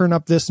and then turn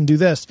up this and do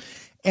this.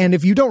 And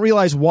if you don't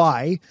realize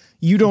why,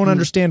 you don't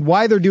understand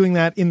why they're doing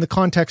that in the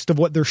context of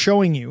what they're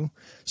showing you,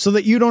 so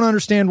that you don't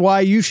understand why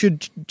you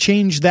should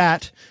change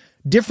that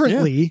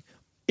differently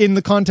in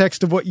the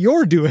context of what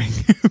you're doing.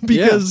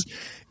 Because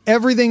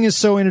everything is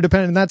so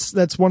interdependent.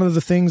 That's one of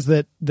the things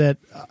that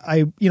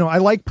I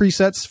like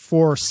presets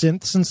for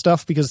synths and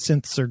stuff, because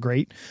synths are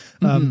great.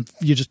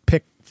 You just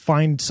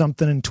find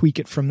something and tweak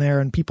it from there.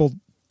 And people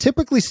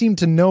typically seem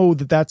to know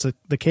that that's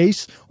the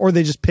case, or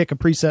they just pick a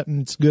preset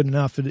and it's good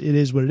enough. It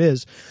is what it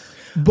is.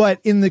 But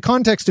in the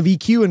context of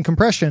EQ and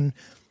compression,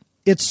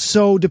 it's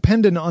so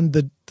dependent on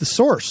the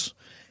source.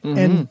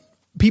 And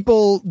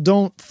people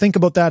don't think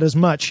about that as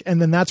much.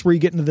 And then that's where you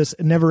get into this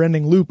never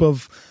ending loop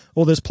of,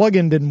 well, this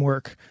plugin didn't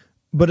work,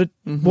 but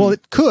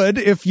it could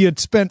if you had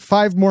spent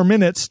 5 more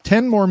minutes,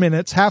 10 more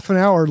minutes, half an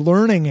hour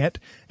learning it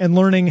and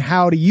learning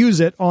how to use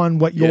it on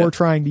what you're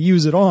trying to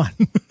use it on,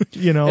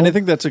 you know? And I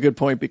think that's a good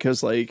point,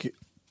 because like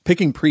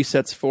picking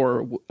presets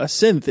for a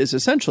synth is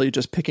essentially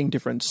just picking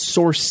different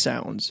source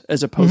sounds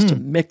as opposed to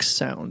mix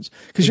sounds,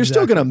 because you're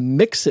still going to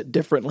mix it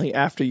differently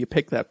after you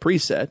pick that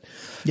preset.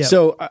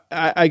 So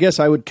I guess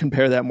I would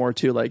compare that more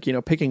to like, you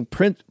know, picking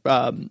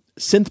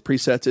synth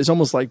presets is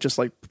almost like just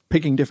like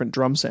picking different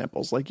drum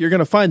samples. Like you're going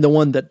to find the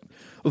one that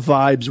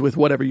vibes with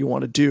whatever you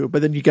want to do,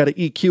 but then you got to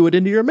EQ it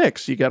into your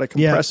mix. You got to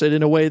compress it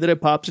in a way that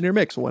it pops in your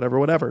mix,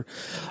 whatever.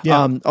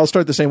 I'll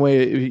start the same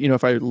way. You know,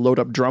 if I load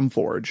up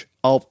DrumForge,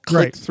 I'll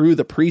click through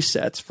the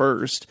presets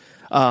first,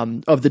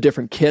 of the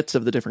different kits,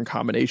 of the different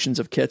combinations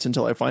of kits,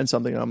 until I find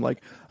something I'm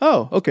like,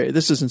 oh, okay,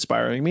 this is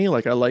inspiring me.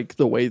 Like I like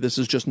the way this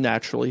is just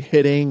naturally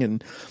hitting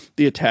and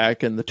the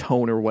attack and the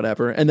tone or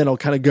whatever. And then I'll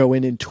kind of go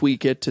in and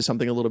tweak it to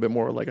something a little bit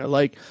more like I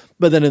like.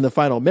 But then in the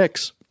final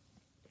mix,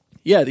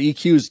 the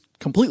EQ is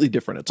completely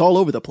different. It's all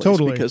over the place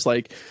because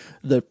like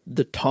the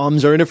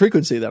toms are in a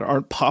frequency that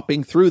aren't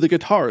popping through the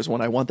guitars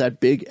when I want that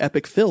big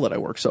epic fill that I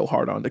work so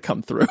hard on to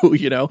come through,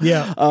 you know?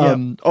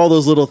 All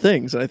those little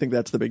things. And I think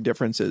that's the big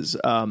difference is,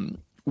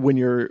 when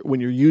you're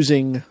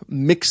using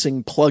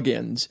mixing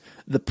plugins,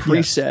 the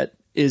preset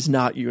is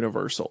not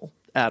universal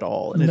at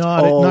all. And it's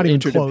all not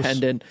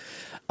interdependent.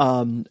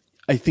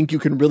 I think you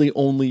can really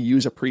only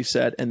use a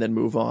preset and then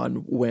move on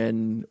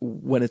when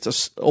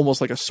it's almost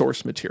like a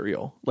source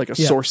material, like a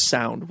source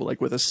sound, like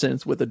with a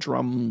synth, with a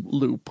drum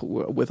loop,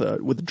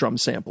 with drum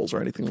samples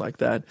or anything like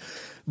that.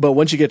 But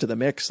once you get to the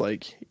mix,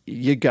 like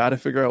you got to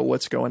figure out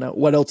what's going on,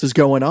 what else is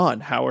going on,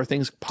 how are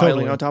things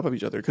piling on top of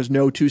each other, because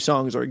no two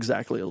songs are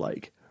exactly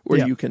alike.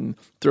 Where you can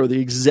throw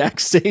the exact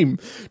same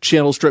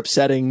channel strip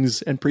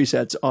settings and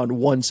presets on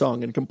one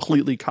song and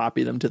completely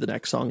copy them to the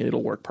next song, and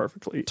it'll work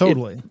perfectly.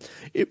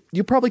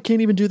 You probably can't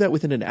even do that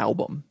within an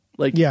album.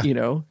 Like, you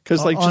know,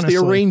 because like just the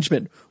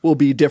arrangement will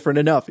be different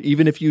enough,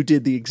 even if you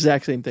did the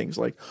exact same things,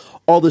 like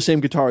all the same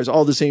guitars,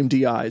 all the same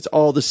DIs,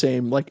 all the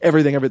same, like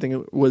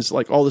everything was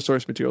like all the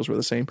source materials were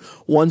the same.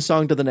 One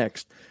song to the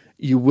next,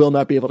 you will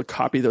not be able to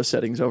copy those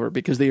settings over,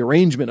 because the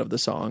arrangement of the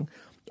song,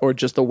 or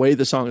just the way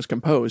the song is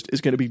composed, is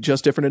going to be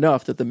just different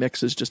enough that the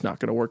mix is just not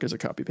going to work as a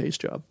copy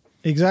paste job.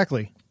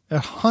 Exactly.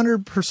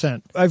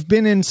 100%. I've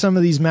been in some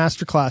of these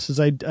master classes.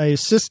 I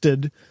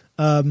assisted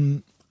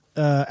Alan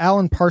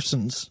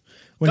Parsons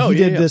when he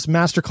did this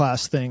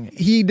masterclass thing.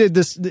 He did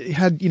this,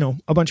 had,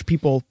 a bunch of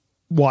people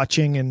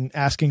watching and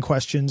asking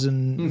questions,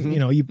 and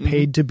you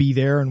paid to be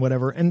there and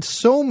whatever. And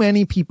so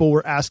many people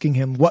were asking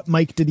him, what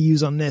mic did he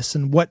use on this,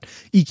 and what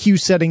EQ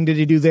setting did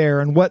he do there,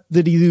 and what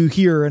did he do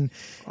here? And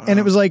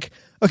it was like,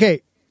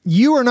 okay,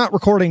 you are not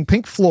recording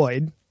Pink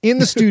Floyd in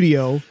the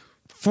studio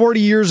 40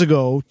 years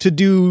ago to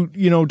do,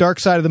 Dark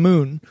Side of the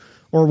Moon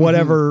or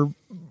whatever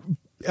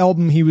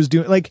album he was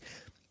doing. Like,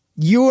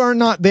 you are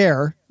not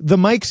there. The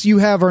mics you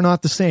have are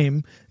not the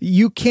same.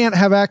 You can't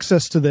have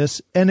access to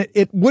this. And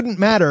it wouldn't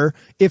matter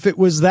if it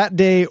was that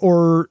day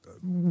or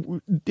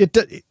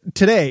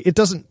today. It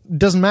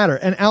doesn't matter.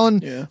 And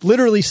Alan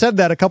literally said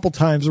that a couple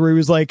times, where he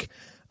was like,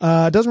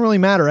 it doesn't really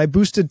matter. I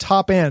boosted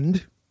top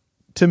end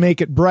to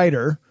make it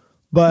brighter,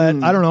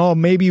 but I don't know,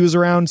 maybe he was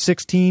around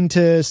 16 to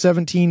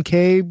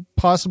 17K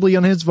possibly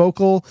on his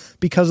vocal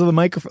because of the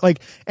microphone.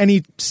 Like, and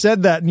he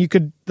said that, and you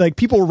could, like,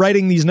 people were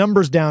writing these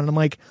numbers down, and I'm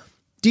like,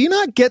 do you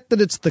not get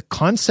that it's the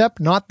concept,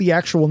 not the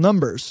actual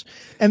numbers?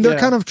 And they're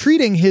kind of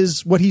treating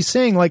what he's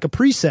saying like a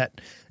preset.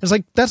 It's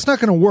like, that's not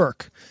going to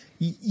work.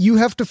 You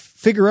have to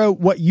figure out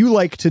what you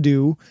like to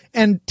do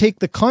and take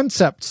the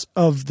concepts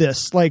of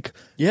this, like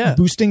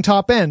boosting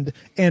top end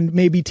and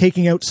maybe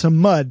taking out some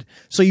mud.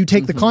 So you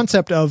take the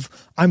concept of,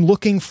 I'm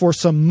looking for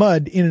some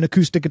mud in an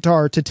acoustic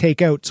guitar to take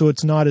out so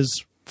it's not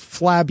as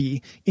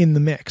flabby in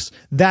the mix.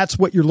 That's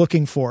what you're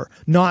looking for,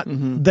 not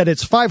that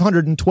it's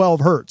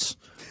 512 hertz.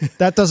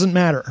 That doesn't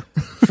matter.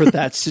 For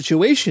that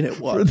situation,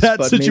 it was. For that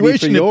but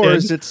situation, maybe for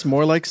yours, it's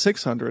more like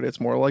 600. It's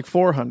more like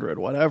 400,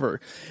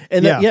 whatever.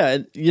 And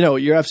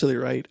you're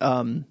absolutely right.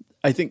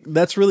 I think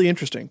that's really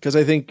interesting, because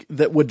I think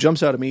that what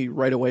jumps out at me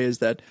right away is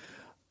that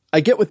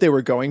I get what they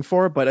were going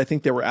for, but I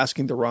think they were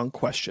asking the wrong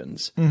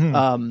questions.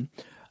 And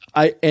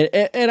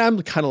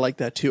I'm kind of like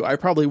that too. I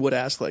probably would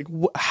ask, like,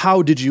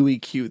 how did you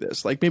EQ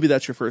this? Like, maybe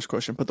that's your first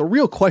question, but the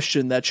real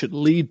question that should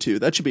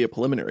be a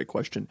preliminary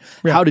question.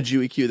 Yeah. How did you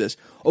EQ this?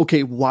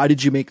 Okay, why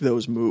did you make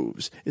those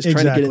moves? Is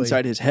trying to get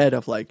inside his head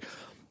of like,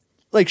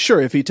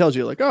 sure, if he tells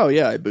you like, oh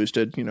yeah, I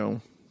boosted,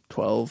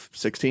 12,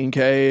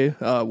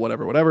 16K,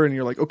 whatever. And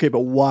you're like, okay,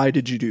 but why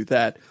did you do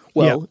that?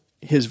 Well,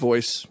 his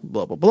voice,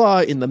 blah, blah,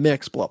 blah, in the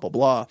mix, blah, blah,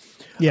 blah.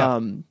 Yeah.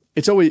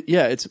 It's always,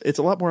 it's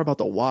a lot more about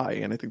the why.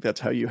 And I think that's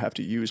how you have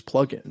to use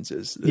plugins,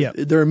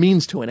 they're a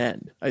means to an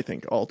end, I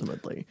think,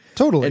 ultimately.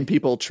 Totally. And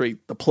people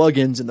treat the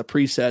plugins and the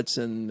presets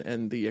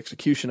and the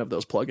execution of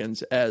those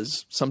plugins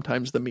as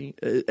sometimes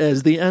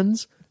as the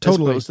ends, as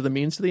opposed to the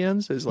means to the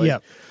ends. Is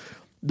like,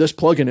 this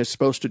plugin is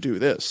supposed to do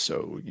this,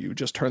 so you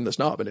just turn this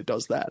knob and it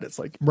does that. It's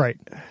like, right.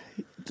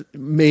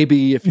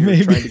 Maybe if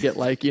you're trying to get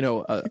like,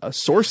 a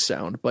source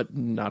sound, but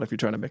not if you're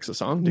trying to mix a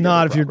song together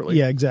not if properly.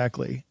 You're,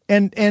 exactly.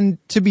 And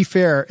to be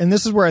fair, and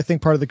this is where I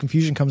think part of the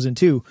confusion comes in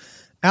too.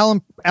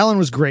 Alan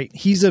was great.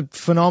 He's a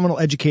phenomenal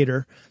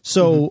educator.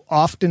 So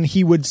often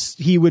he would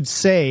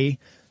say,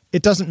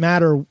 it doesn't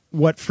matter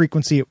what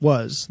frequency it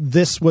was.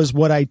 This was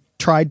what I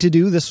tried to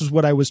do. This was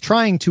what I was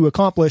trying to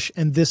accomplish.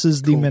 And this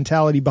is the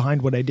mentality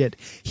behind what I did.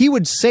 He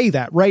would say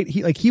that, right?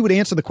 He would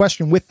answer the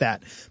question with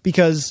that,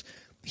 because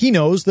he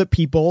knows that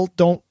people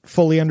don't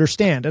fully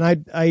understand. And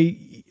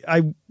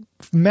I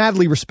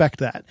madly respect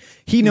that.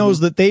 He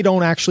knows that they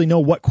don't actually know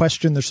what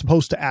question they're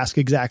supposed to ask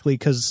exactly,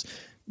 because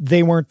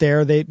they weren't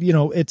there.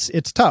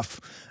 It's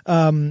tough.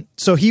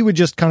 So he would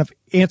just kind of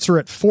answer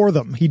it for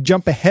them. He'd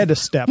jump ahead a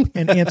step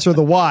and answer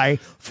the why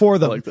for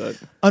them. I like that.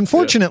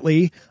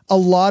 Unfortunately, a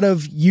lot of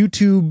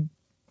YouTube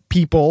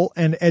people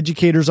and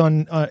educators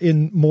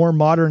in more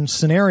modern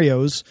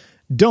scenarios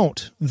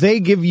don't. They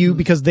give you,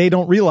 because they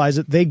don't realize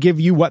it, they give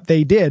you what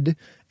they did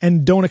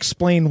and don't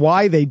explain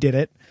why they did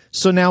it.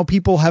 So now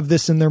people have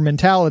this in their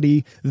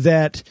mentality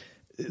that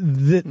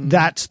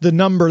that's the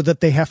number that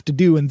they have to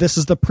do, and this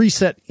is the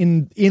preset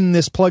in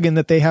this plugin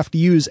that they have to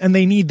use, and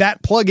they need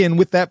that plugin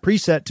with that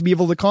preset to be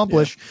able to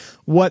accomplish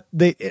what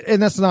they. And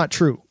that's not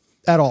true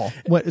at all,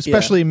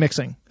 especially in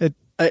mixing.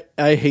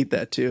 I hate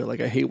that too. Like,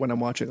 I hate when I'm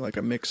watching like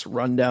a mix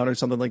rundown or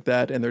something like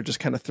that, and they're just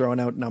kind of throwing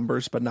out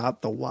numbers, but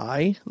not the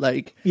why.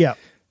 Like,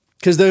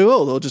 because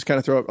they'll just kind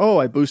of throw up, oh,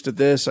 I boosted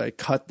this, I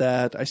cut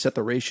that, I set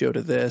the ratio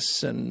to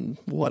this, and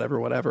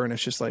whatever, and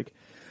it's just like,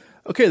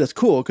 okay, that's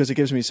cool, because it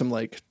gives me some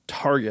like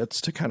targets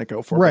to kind of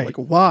go for. Right. Like,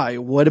 why?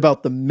 What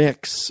about the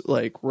mix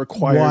like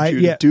required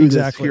you to do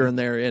this here and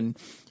there? And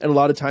a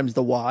lot of times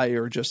the why,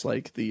 or just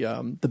like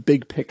the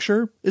big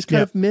picture is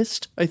kind of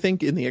missed, I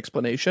think, in the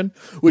explanation,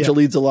 which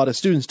leads a lot of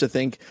students to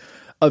think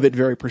of it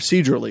very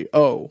procedurally.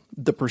 Oh,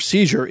 the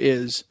procedure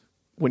is,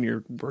 when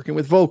you're working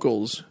with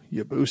vocals,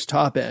 you boost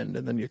top end,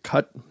 and then you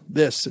cut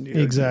this, and you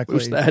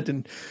boost that,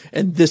 and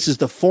this is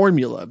the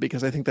formula.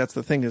 Because I think that's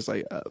the thing, is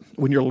like,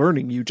 when you're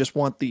learning, you just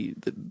want the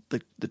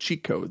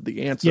cheat code,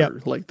 the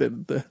answer, like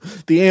the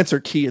answer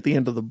key at the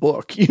end of the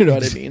book. You know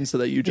what I mean? So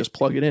that you just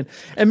plug it in.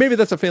 And maybe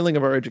that's a failing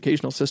of our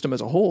educational system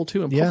as a whole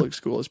too in public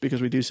school, is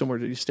because we do so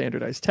many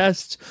standardized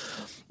tests.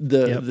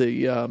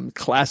 The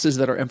classes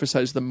that are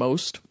emphasized the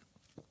most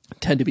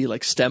tend to be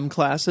like STEM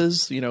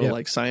classes,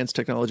 like science,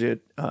 technology,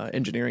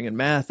 engineering, and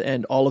math.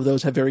 And all of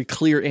those have very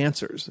clear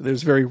answers.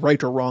 There's very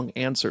right or wrong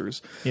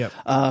answers. Yep.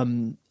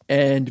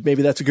 And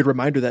maybe that's a good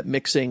reminder that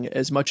mixing,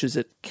 as much as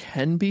it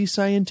can be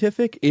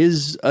scientific,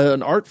 is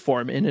an art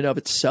form in and of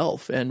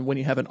itself. And when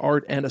you have an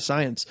art and a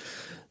science,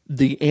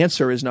 the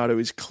answer is not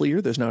always clear.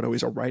 There's not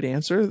always a right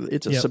answer.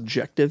 It's a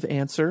subjective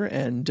answer.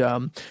 And,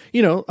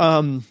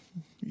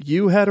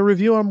 you had a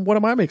review on one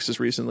of my mixes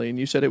recently, and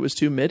you said it was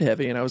too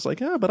mid-heavy, and I was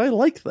like, but I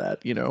like that,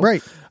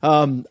 Right.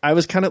 I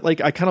was kind of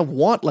like, I kind of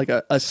want like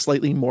a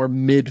slightly more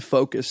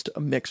mid-focused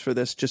mix for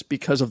this, just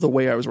because of the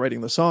way I was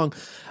writing the song.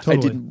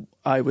 Totally.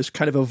 I was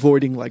kind of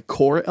avoiding like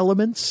core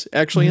elements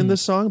actually in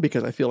this song,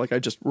 because I feel like I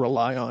just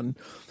rely on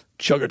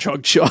chug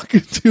too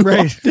often.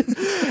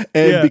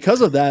 And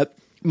because of that,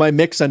 my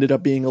mix ended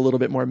up being a little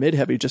bit more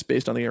mid-heavy just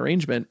based on the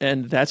arrangement,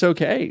 and that's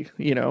okay.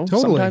 Totally.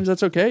 Sometimes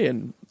that's okay.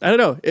 And I don't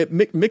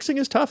know, mixing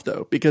is tough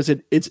though, because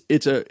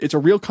it's a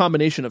real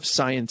combination of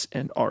science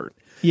and art.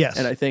 Yes.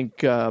 And I think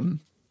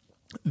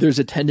there's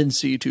a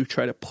tendency to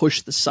try to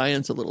push the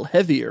science a little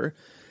heavier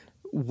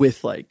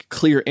with like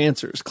clear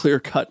answers, clear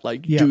cut,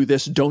 like do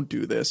this, don't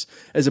do this,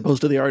 as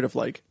opposed to the art of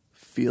like,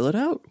 feel it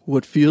out.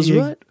 What feels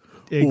right?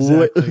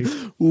 Exactly.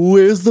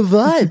 Where's the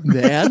vibe,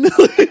 man?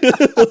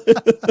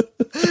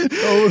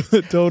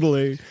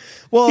 Totally.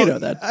 Well,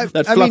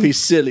 that fluffy,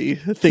 silly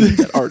thing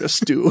that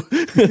artists do.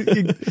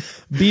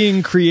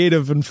 Being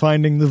creative and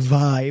finding the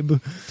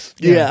vibe.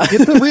 Yeah.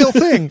 Get the real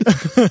thing.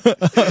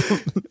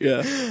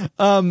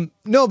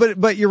 No,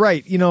 but you're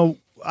right.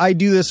 I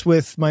do this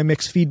with my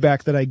mix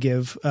feedback that I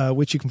give,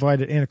 which you can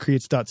find at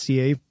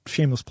anacreates.ca.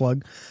 Shameless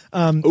plug.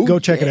 Go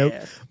check it out.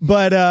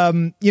 But,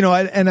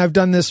 and I've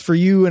done this for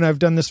you, and I've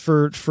done this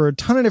for a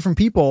ton of different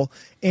people.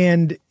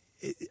 And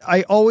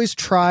I always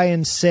try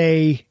and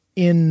say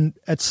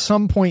at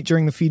some point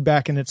during the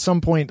feedback, and at some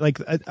point, like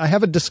I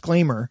have a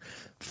disclaimer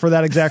for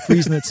that exact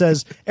reason that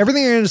says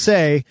everything I'm going to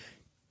say,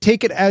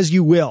 take it as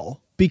you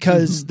will,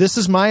 because this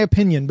is my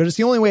opinion, but it's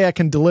the only way I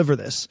can deliver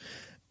this.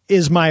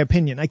 Is my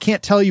opinion. I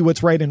can't tell you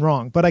what's right and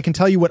wrong, but I can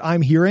tell you what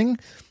I'm hearing.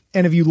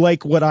 And if you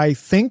like what I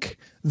think,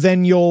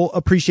 then you'll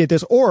appreciate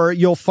this, or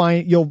you'll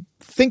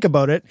think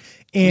about it.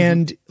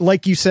 And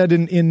like you said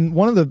in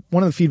one of the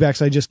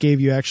feedbacks I just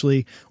gave you,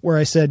 actually, where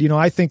I said,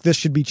 I think this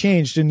should be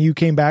changed. And you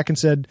came back and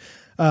said,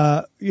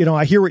 I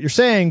hear what you're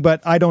saying,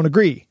 but I don't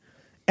agree.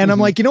 And I'm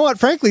like, you know what?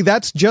 Frankly,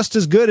 that's just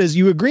as good as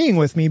you agreeing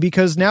with me,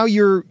 because now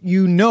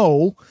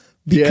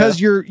because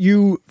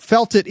you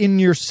felt it in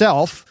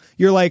yourself.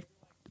 You're like,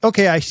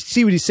 okay, I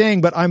see what he's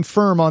saying, but I'm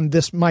firm on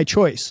this, my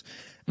choice.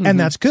 And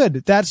that's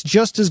good. That's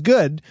just as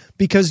good,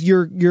 because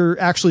you're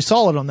actually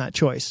solid on that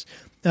choice.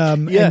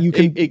 And you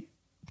can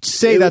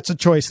say that's a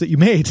choice that you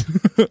made.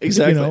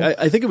 Exactly.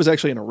 I think it was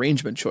actually an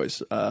arrangement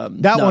choice.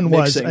 That one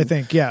was, I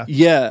think. Yeah.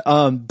 Yeah.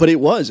 But it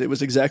was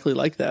exactly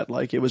like that.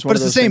 Like it was one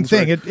of those things. But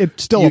it's the same thing. It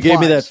still applies. Gave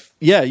me that.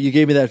 Yeah. You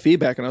gave me that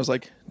feedback, and I was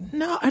like,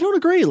 no, I don't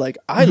agree. Like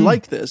I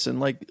like this. And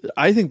like,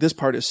 I think this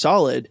part is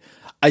solid.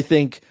 I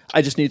think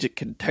I just need to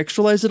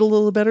contextualize it a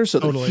little better so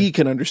that he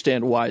can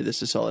understand why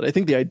this is solid. I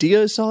think the idea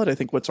is solid. I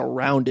think what's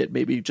around it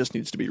maybe just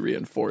needs to be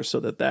reinforced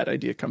so that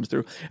idea comes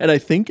through. And I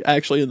think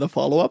actually in the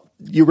follow-up,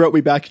 you wrote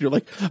me back and you're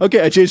like,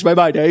 okay, I changed my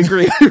mind. I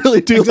agree. I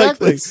really do like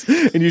this.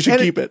 And you should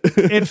keep it.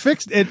 It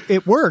fixed it.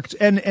 It worked.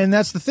 And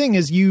that's the thing,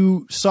 is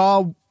you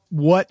saw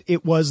what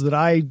it was that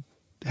I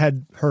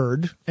had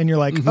heard, and you're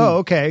like, oh,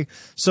 okay,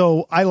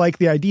 so I like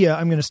the idea.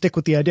 I'm going to stick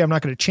with the idea. I'm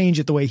not going to change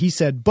it the way he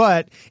said,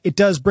 but it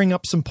does bring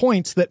up some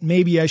points that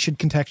maybe I should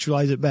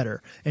contextualize it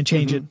better and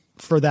change it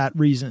for that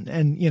reason.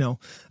 And,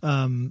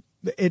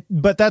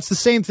 but that's the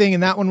same thing.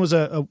 And that one was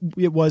a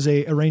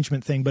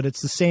arrangement thing, but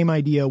it's the same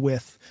idea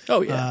with,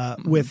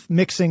 with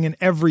mixing and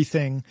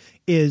everything.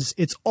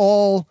 It's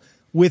all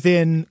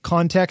within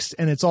context,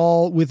 and it's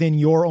all within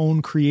your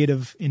own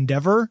creative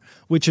endeavor,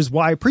 which is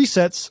why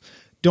presets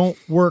don't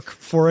work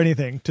for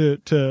anything, to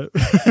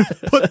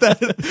put that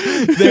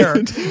there.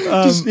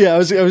 I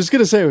was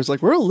going to say, I was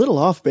like, we're a little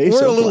off base.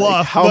 We're a little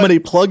off. How many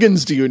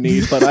plugins do you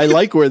need? But I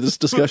like where this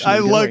discussion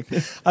is going.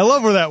 I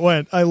love where that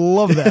went. I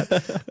love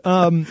that.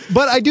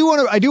 But I do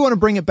want to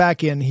bring it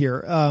back in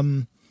here.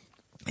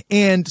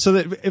 And so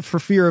that, for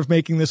fear of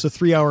making this a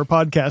 3-hour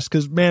podcast,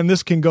 because man,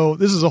 this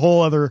is a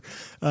whole other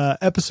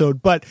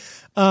episode. But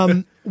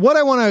what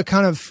I want to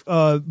kind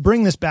of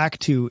bring this back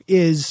to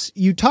is,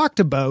 you talked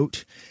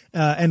about,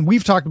 and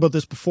we've talked about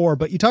this before,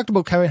 but you talked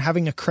about kind of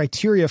having a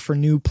criteria for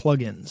new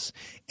plugins.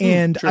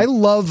 And I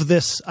love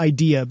this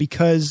idea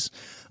because,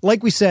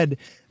 like we said,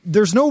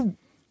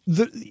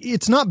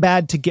 it's not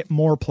bad to get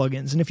more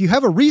plugins. And if you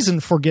have a reason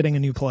for getting a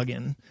new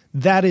plugin,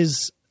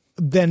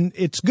 then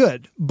it's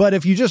good. But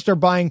if you just are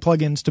buying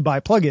plugins to buy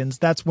plugins,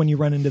 that's when you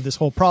run into this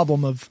whole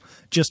problem of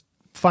just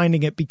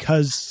finding it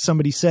because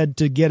somebody said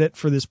to get it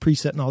for this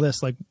preset and all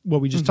this, like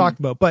what we just talked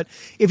about. But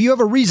if you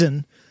have a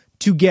reason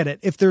to get it,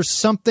 if there's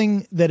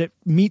something that it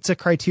meets a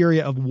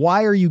criteria of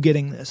why are you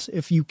getting this,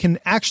 if you can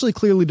actually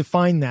clearly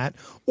define that,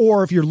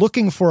 or if you're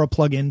looking for a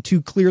plugin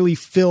to clearly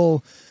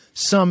fill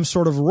some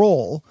sort of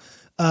role,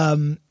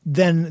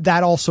 then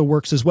that also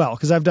works as well.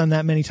 Because I've done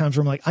that many times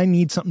where I'm like, I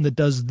need something that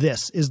does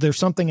this. Is there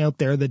something out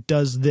there that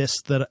does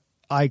this that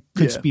I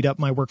could speed up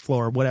my workflow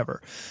or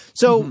whatever?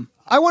 So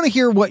I want to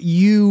hear what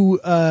you,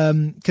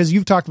 because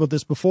you've talked about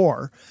this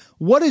before.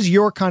 What is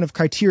your kind of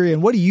criteria,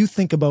 and what do you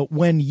think about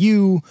when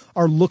you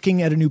are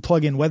looking at a new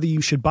plugin, whether you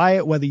should buy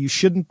it, whether you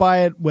shouldn't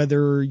buy it,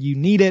 whether you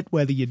need it,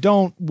 whether you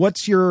don't?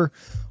 What's your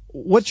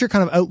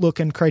kind of outlook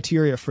and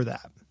criteria for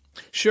that?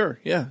 Sure.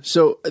 Yeah.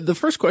 So the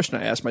first question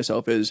I ask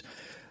myself is,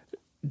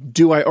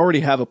 do I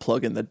already have a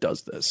plugin that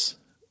does this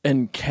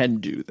and can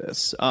do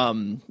this?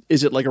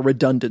 Is it like a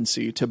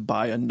redundancy to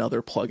buy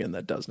another plugin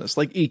that does this,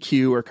 like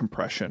EQ or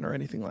compression or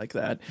anything like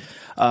that?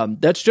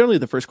 That's generally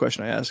the first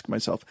question I ask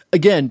myself.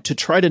 Again, to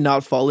try to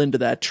not fall into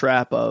that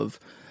trap of,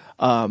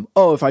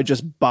 if I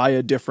just buy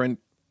a different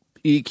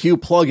EQ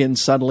plugin,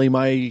 suddenly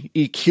my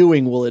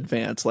EQing will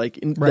advance.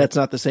 That's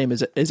not the same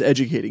as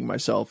educating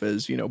myself,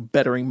 as,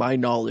 bettering my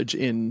knowledge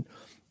in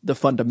the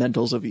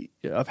fundamentals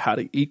of how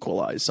to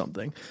equalize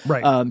something.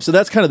 Right. So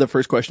that's kind of the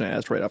first question I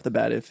asked right off the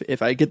bat.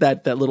 If I get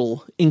that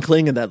little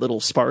inkling and that little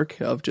spark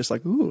of just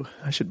like, ooh,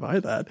 I should buy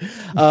that.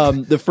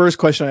 The first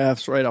question I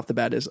asked right off the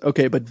bat is,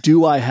 okay, but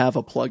do I have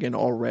a plugin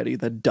already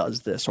that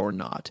does this or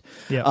not?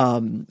 Yeah.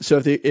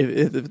 So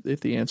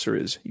if the answer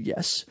is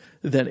yes,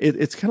 then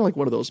it's kind of like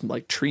one of those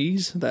like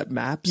trees that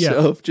maps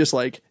of just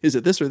like, is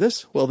it this or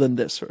this? Well, then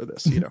this or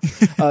this,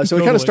 So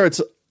it kind of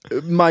starts.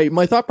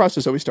 My thought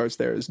process always starts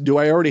there is, do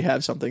I already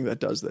have something that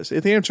does this?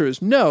 If the answer is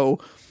no,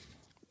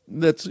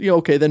 that's,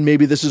 okay, then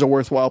maybe this is a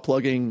worthwhile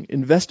plugin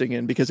investing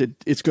in because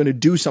it's going to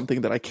do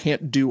something that I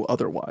can't do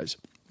otherwise.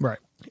 Right.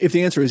 If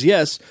the answer is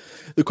yes,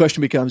 the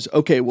question becomes,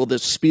 okay, will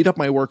this speed up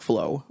my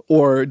workflow,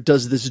 or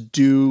does this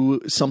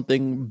do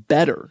something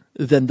better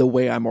than the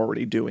way I'm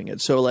already doing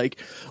it? So like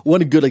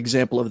one good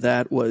example of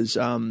that was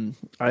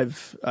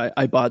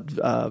I bought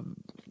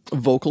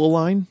Vocal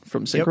Align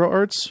from Synchro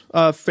Arts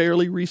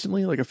fairly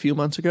recently, like a few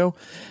months ago.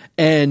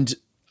 And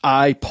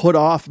I put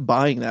off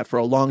buying that for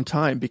a long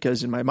time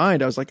because in my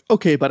mind I was like,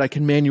 okay, but I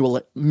can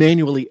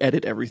manually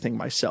edit everything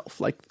myself.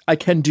 Like I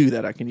can do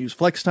that. I can use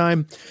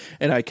FlexTime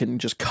and I can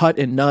just cut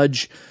and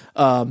nudge.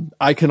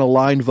 I can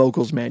align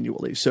vocals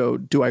manually. So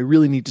do I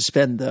really need to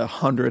spend the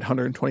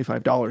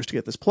 $125 to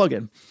get this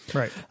plugin?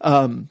 Right.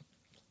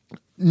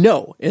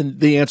 No. And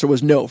the answer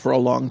was no for a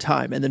long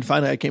time. And then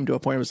finally I came to a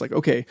point where I was like,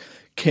 okay,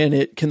 can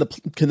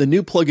the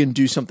new plugin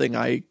do something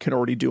I can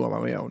already do on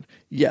my own?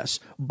 Yes.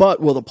 But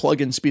will the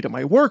plugin speed up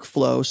my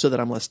workflow so that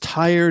I'm less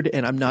tired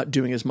and I'm not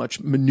doing as much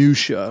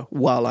minutia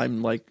while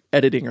I'm like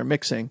editing or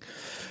mixing?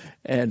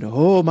 And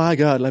oh my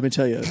God, let me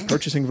tell you,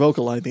 purchasing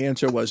Vocaline, the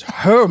answer was,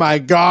 oh my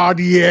God,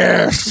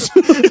 yes.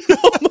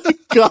 Oh my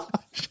gosh.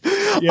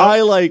 Yep.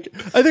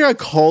 I think I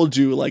called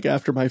you like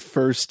after my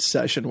first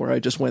session where I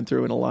just went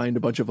through and aligned a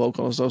bunch of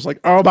vocals. I was like,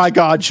 oh my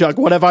God, Chuck,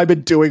 what have I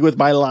been doing with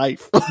my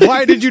life?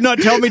 Why did you not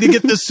tell me to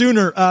get this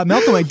sooner?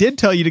 Malcolm, I did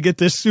tell you to get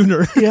this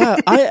sooner. Yeah,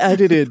 I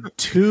edited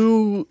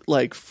 2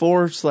 like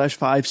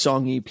 4/5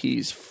 song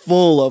EPs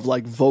full of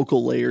like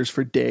vocal layers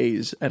for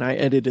days, and I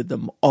edited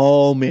them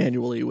all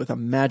manually with a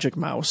magic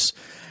mouse.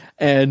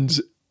 And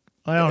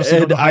I honestly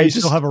don't know how you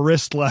still have a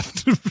wrist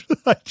left.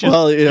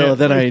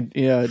 Then I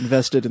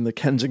invested in the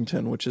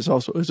Kensington, which was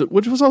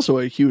also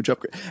a huge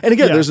upgrade. And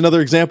again, there's another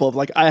example of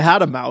like I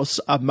had a mouse.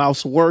 A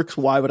mouse works.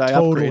 Why would I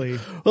upgrade?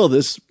 Well,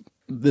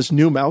 this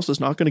new mouse is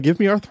not going to give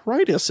me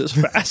arthritis as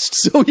fast.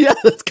 So yeah,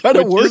 that's kind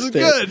of worth it.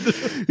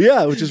 Good.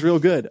 Yeah, which is real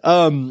good.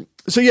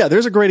 So yeah,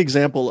 there's a great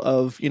example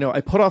of,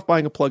 I put off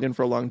buying a plugin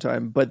for a long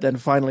time, but then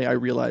finally I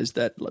realized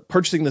that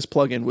purchasing this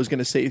plugin was going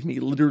to save me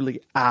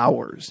literally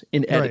hours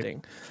in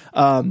editing.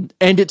 Right.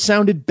 And it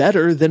sounded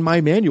better than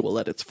my manual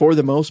edits for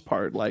the most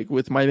part. Like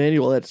with my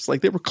manual edits, like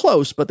they were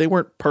close, but they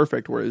weren't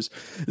perfect. Whereas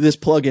this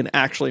plugin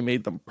actually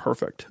made them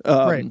perfect.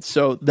 Right.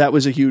 So that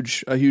was a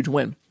huge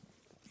win.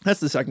 That's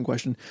the second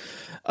question.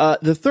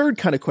 The third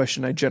kind of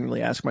question I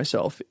generally ask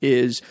myself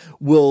is,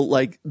 will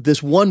like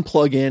this one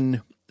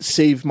plugin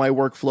save my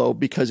workflow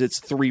because it's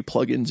 3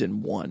 plugins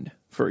in one,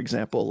 for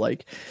example?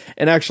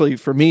 And actually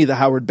for me, the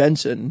Howard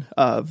Benson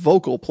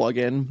vocal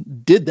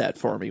plugin did that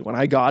for me. When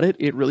I got it,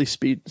 it really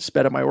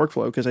sped up my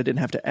workflow because I didn't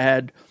have to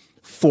add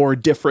 4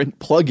 different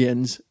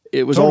plugins.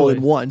 It was all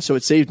in one. So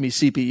it saved me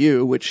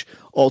CPU, which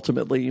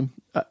ultimately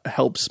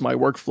helps my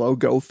workflow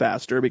go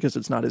faster because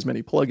it's not as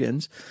many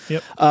plugins.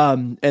 Yep.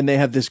 And they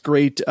have this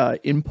great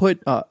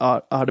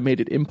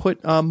automated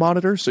input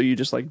monitor. So you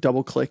just like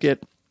double click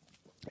it.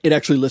 It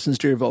actually listens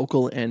to your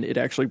vocal and it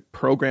actually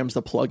programs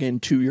the plugin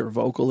to your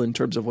vocal in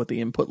terms of what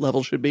the input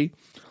level should be.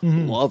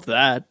 Mm-hmm. Love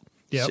that.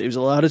 Yep. Saves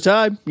a lot of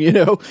time,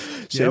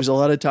 saves a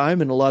lot of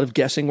time and a lot of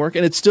guessing work.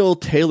 And it's still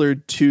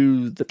tailored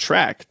to the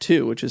track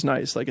too, which is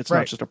nice. Like it's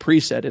not just a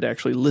preset. It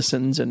actually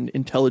listens and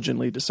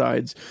intelligently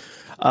decides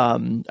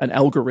an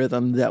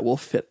algorithm that will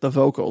fit the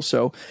vocal.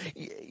 So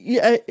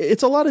yeah,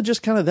 it's a lot of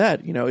just kind of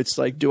that, it's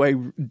like, do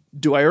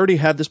I already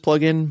have this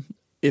plugin?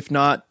 If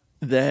not,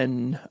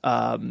 then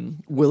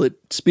will it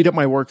speed up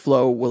my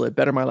workflow? Will it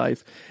better my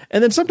life?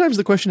 And then sometimes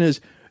the question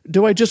is,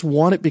 do I just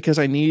want it because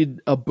I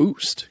need a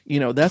boost?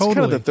 That's kind of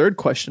Totally. the third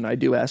question I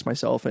do ask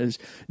myself is,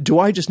 do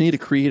I just need a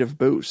creative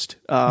boost?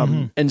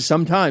 And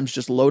sometimes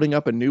just loading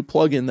up a new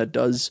plugin that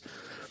does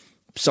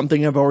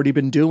something I've already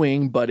been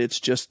doing, but it's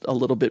just a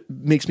little bit,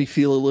 makes me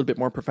feel a little bit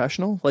more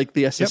professional, like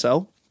the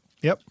SSL.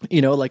 Yep.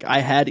 Like I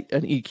had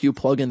an EQ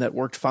plugin that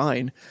worked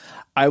fine.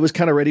 I was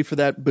kind of ready for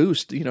that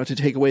boost, to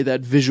take away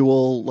that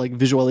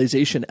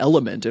visualization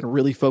element and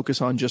really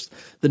focus on just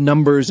the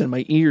numbers and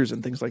my ears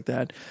and things like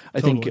that.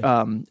 I think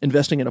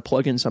investing in a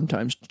plugin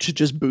sometimes to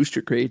just boost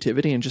your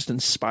creativity and just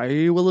inspire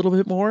you a little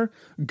bit more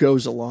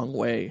goes a long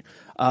way.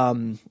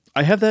 I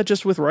have that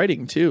just with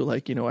writing too.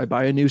 Like, I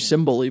buy a new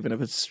symbol, even if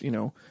it's,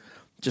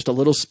 just a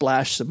little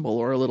splash symbol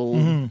or a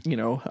little,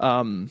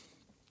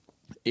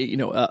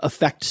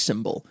 effect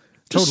symbol.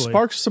 Just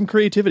sparks some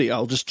creativity.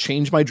 I'll just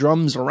change my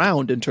drums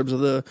around in terms of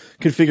the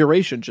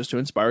configuration just to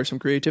inspire some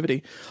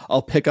creativity.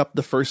 I'll pick up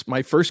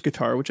my first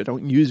guitar, which I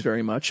don't use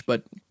very much,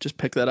 but just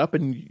pick that up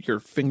and your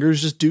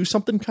fingers just do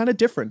something kind of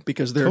different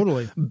because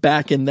they're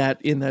back in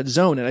that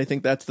zone. And I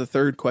think that's the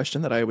third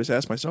question that I always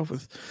ask myself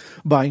with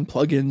buying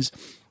plugins.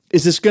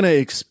 Is this going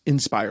to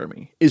inspire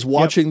me? Is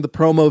watching the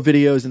promo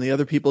videos and the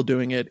other people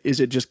doing it,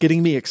 is it just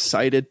getting me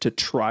excited to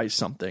try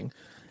something?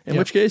 In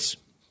which case,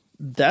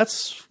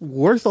 that's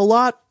worth a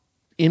lot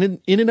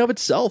in and of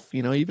itself,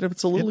 even if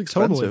it's a little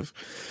expensive.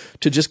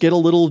 To just get a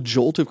little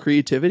jolt of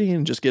creativity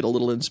and just get a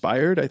little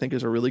inspired, I think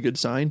is a really good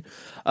sign.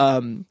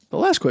 The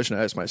last question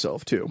I asked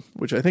myself too,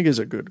 which I think is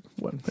a good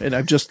one, and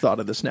I've just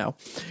thought of this now,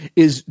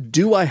 is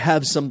do I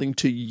have something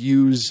to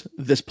use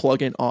this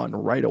plugin on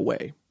right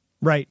away?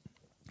 Right.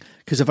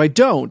 Because if I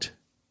don't,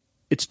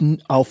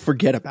 I'll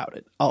forget about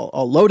it.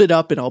 I'll load it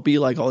up and I'll be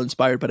like all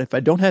inspired. But if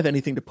I don't have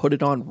anything to put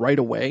it on right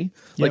away,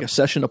 like a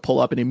session to pull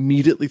up and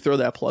immediately throw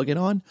that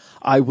plugin on,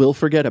 I will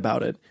forget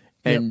about it.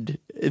 And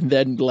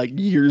then like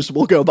years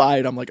will go by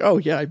and I'm like, oh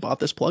yeah, I bought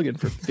this plugin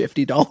for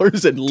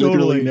 $50 and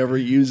literally never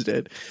used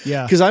it.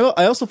 Yeah. Because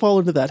I also fall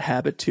into that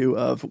habit too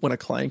of when a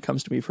client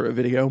comes to me for a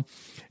video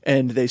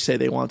and they say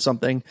they want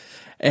something,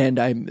 and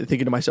I'm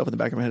thinking to myself in the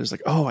back of my head, it's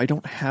like, oh, I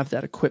don't have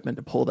that equipment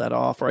to pull that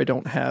off, or I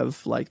don't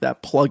have like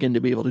that plugin to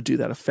be able to do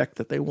that effect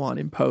that they want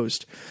in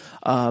post.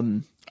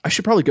 I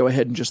should probably go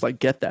ahead and just like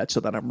get that so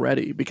that I'm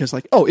ready, because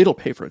like, oh, it'll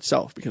pay for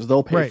itself because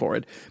they'll pay for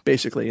it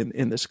basically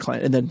in this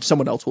client, and then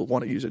someone else will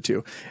want to use it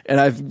too. And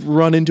I've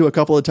run into a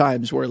couple of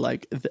times where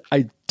like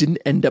I didn't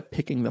end up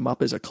picking them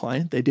up as a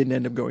client. They didn't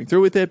end up going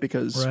through with it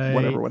because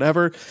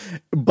whatever.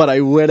 But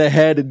I went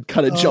ahead and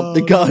kind of jumped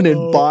the gun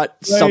and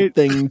bought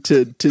something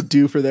to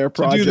do for their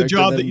project. To do the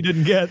job that you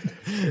didn't get.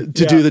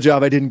 To do the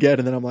job I didn't get.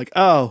 And then I'm like,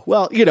 oh,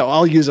 well,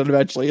 I'll use it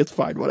eventually. It's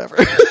fine, whatever.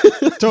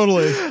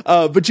 Totally.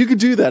 But you could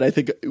do that, I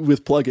think,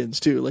 with plugins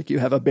too. Like you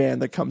have a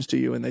band that comes to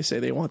you and they say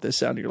they want this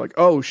sound. And you're like,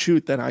 oh,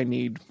 shoot, then I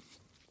need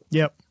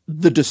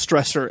the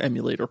Distressor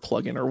emulator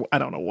plugin, or I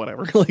don't know,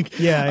 whatever. Like,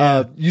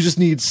 you just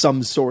need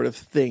some sort of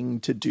thing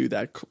to do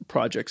that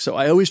project. So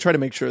I always try to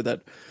make sure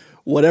that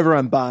whatever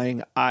I'm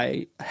buying,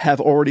 I have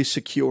already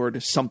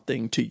secured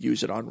something to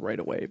use it on right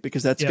away,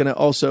 because that's going to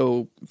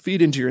also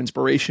feed into your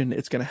inspiration.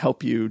 It's going to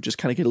help you just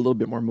kind of get a little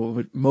bit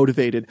more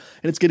motivated,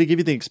 and it's going to give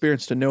you the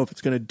experience to know if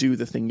it's going to do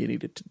the thing you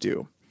need it to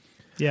do.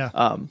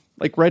 Yeah.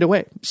 Like right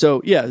away.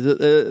 So yeah,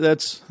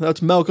 that's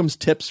Malcolm's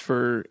tips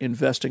for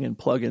investing in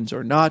plugins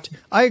or not.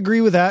 I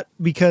agree with that,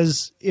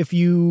 because if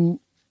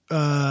you,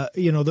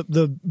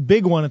 the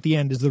big one at the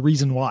end is the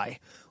reason why.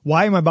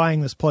 Why am I buying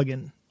this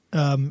plugin?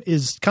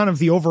 Is kind of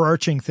the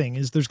overarching thing.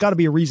 Is there's got to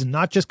be a reason,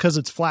 not just because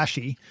it's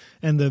flashy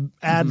and the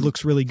ad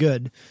looks really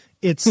good.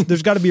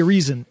 There's got to be a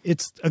reason.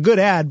 It's a good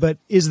ad, but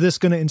is this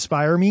going to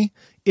inspire me?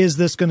 Is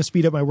this going to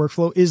speed up my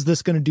workflow? Is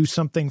this going to do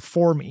something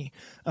for me?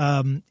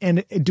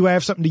 And do I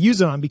have something to use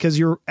it on? Because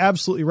you're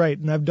absolutely right.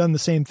 And I've done the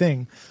same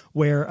thing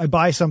where I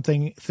buy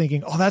something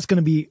thinking, oh, that's going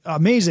to be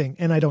amazing,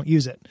 and I don't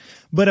use it.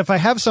 But if I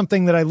have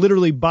something that I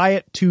literally buy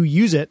it to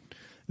use it,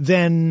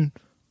 then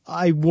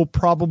I will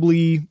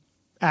probably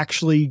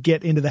actually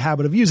get into the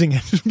habit of using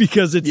it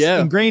because it's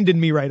ingrained in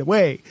me right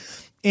away.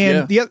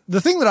 And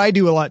the thing that I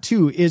do a lot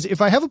too is if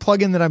I have a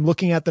plugin that I'm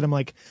looking at that I'm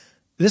like,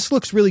 this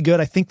looks really good,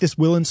 I think this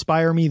will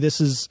inspire me,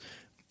 this is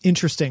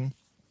interesting,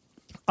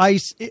 I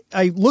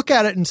look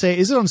at it and say,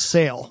 is it on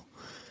sale?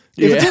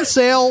 If it's on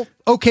sale,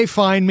 okay,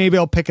 fine, maybe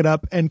I'll pick it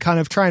up and kind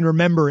of try and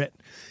remember it.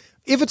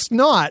 If it's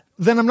not,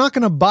 then I'm not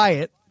going to buy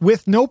it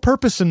with no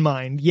purpose in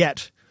mind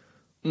yet.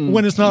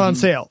 When it's not on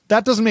sale.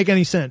 That doesn't make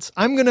any sense.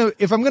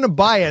 If I'm gonna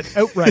buy it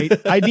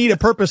outright, I need a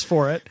purpose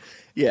for it.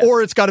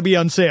 Or it's got to be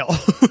on sale.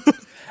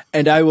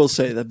 And I will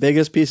say the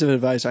biggest piece of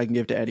advice I can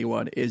give to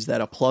anyone is that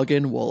a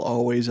plugin will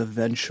always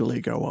eventually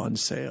go on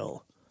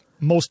sale.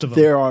 Most of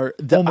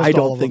them. I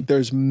don't think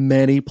there's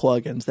many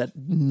plugins that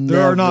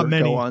never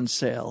go on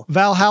sale.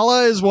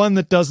 Valhalla is one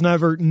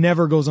that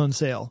never goes on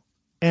sale.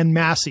 And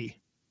Massey.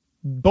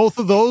 Both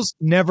of those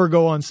never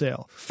go on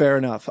sale. Fair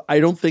enough. I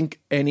don't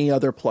think any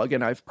other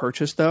plugin I've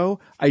purchased,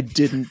 though, I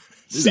didn't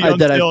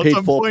that I've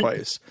paid full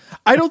price.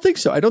 I don't think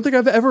so. I don't think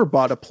I've ever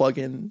bought a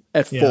plugin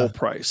at full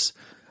price.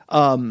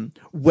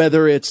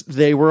 Whether it's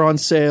they were on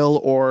sale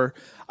or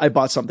I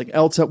bought something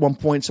else at one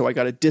point, so I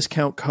got a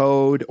discount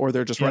code, or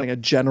they're just running a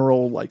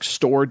general like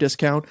store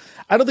discount.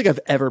 I don't think I've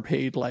ever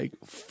paid like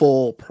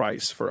full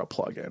price for a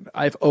plugin.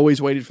 I've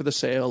always waited for the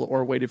sale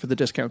or waited for the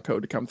discount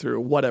code to come through,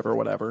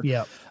 whatever.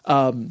 Yeah.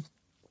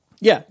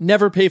 Yeah,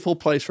 never pay full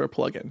price for a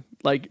plugin.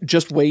 Like,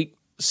 just wait.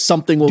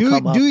 Something will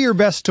come up. Do your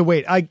best to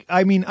wait.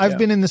 I mean, I've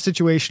been in the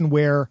situation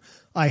where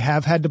I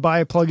have had to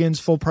buy plugins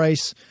full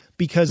price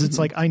because it's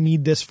like, I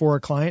need this for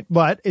a client,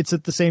 but it's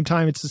at the same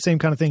time, it's the same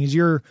kind of thing as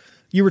you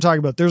were talking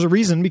about. There's a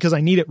reason, because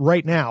I need it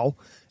right now.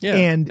 Yeah.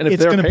 And if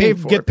it's going to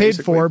get paid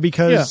basically. for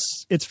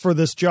because it's for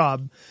this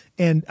job.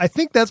 And I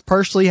think that's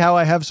partially how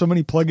I have so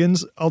many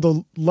plugins,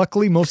 although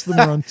luckily most of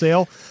them are on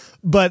sale.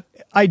 But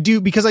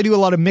because I do a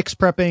lot of mix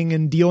prepping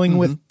and dealing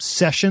with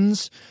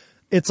sessions,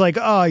 it's like,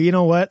 oh, you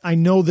know what? I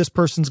know this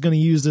person's going to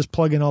use this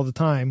plugin all the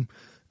time.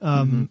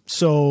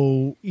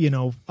 So,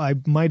 I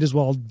might as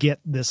well get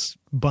this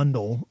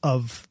bundle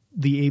of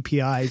the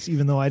APIs,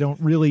 even though I don't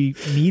really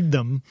need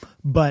them,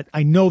 but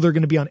I know they're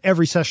going to be on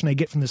every session I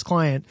get from this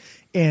client,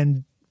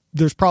 and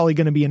there's probably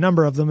going to be a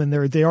number of them, and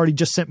they already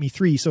just sent me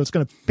 3, so it's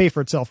going to pay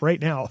for itself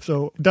right now.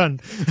 So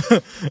done.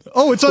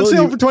 Oh, it's on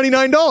sale for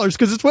 $29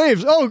 because it's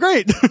Waves. Oh,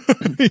 great.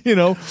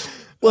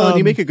 Well, and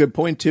you make a good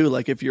point too.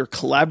 Like, if you're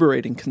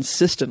collaborating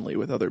consistently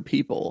with other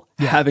people,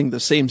 having the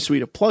same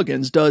suite of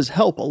plugins does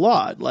help a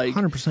lot. Like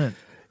 100%.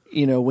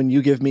 When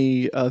you give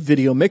me a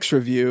video mix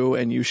review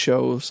and you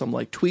show some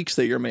like tweaks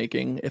that you're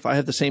making, if I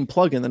have the same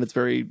plugin,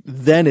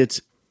 then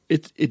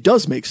it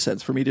does make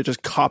sense for me to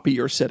just copy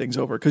your settings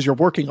over because you're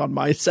working on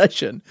my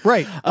session.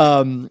 Right.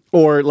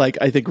 Or like,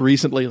 I think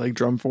recently, like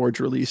Drumforge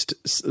released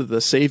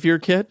the Savior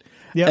kit.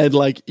 Yep. And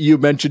like you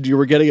mentioned you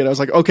were getting it. I was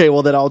like, okay,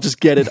 well then I'll just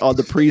get it on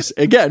the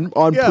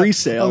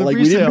pre-sale. Like,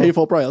 we didn't pay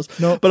full price.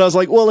 Nope. But I was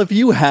like, well, if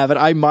you have it,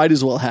 I might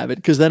as well have it.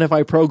 Because then if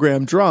I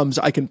program drums,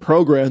 I can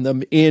program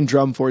them in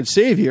Drumforge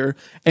Savior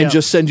and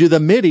just send you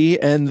the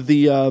MIDI and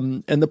the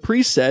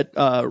preset,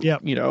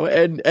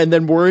 and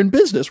then we're in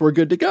business. We're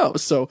good to go.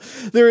 So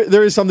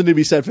there is something to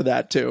be said for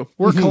that too.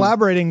 We're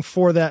collaborating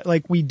for that.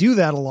 Like, we do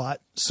that a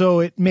lot. So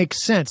it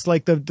makes sense.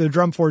 Like the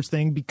Drumforge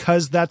thing,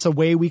 because that's a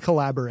way we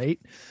collaborate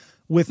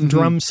with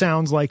drum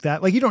sounds like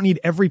that. Like, you don't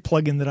need every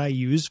plugin that I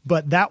use,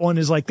 but that one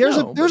is like, there's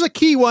a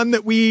key one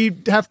that we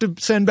have to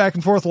send back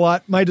and forth a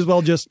lot. Might as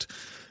well just,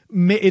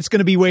 it's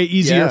going to be way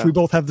easier if we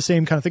both have the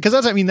same kind of thing. Cause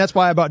that's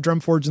why I bought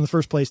Drumforge in the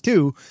first place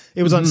too.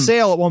 It was on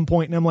sale at one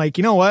point, and I'm like,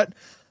 you know what?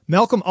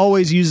 Malcolm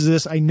always uses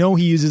this. I know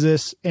he uses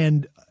this,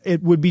 and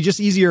it would be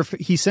just easier if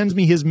he sends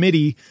me his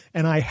MIDI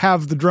and I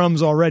have the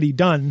drums already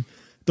done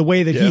the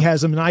way that he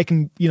has them, and I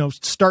can,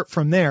 start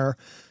from there.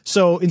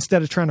 So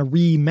instead of trying to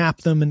remap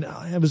them, and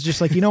I was just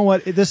like, you know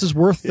what, this is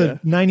worth the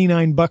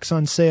 $99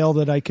 on sale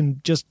that I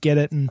can just get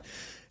it, and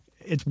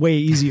it's way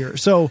easier.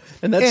 So,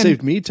 and that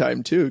saved me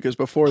time too, because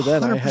before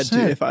then 100%. I had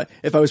to,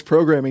 if I was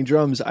programming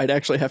drums, I'd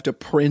actually have to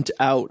print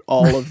out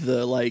all of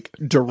the like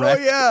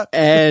direct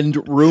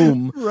and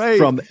room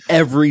from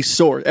every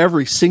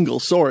single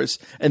source,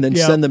 and then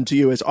send them to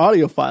you as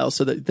audio files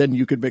so that then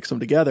you could mix them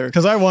together.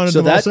 Because I wanted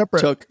them all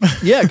separate.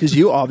 Because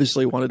you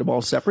obviously wanted them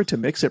all separate to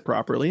mix it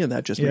properly, and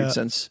that just made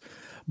sense.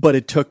 But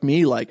it took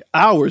me like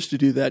hours to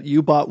do that.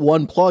 You bought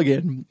one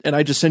plugin, and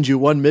I just send you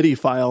one MIDI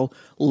file,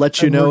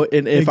 let you know.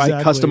 And if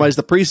I customize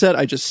the preset,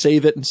 I just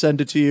save it and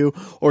send it to you,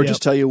 or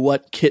just tell you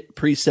what kit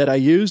preset I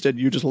used, and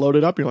you just load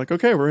it up. You're like,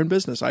 okay, we're in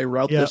business. I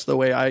route this the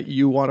way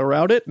you want to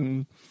route it,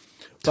 and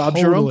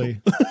Bob's your uncle.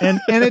 and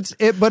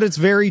but it's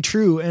very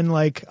true. And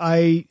like,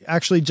 I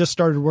actually just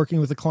started working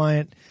with a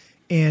client,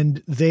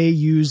 and they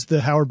use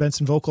the Howard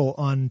Benson vocal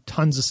on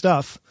tons of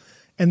stuff,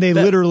 and they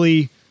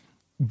literally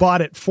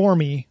bought it for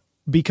me.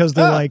 Because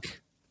they're like,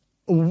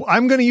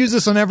 I'm going to use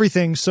this on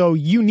everything, so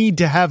you need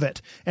to have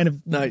it. And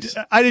they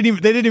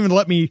didn't even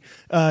let me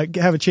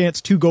have a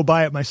chance to go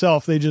buy it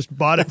myself. They just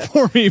bought it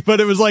for me. But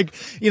it was like,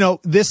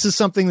 this is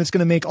something that's going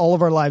to make all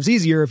of our lives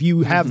easier if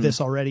you have this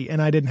already.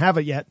 And I didn't have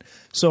it yet,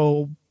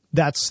 so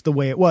that's the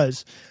way it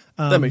was.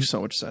 That makes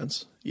so much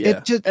sense.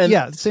 Yeah,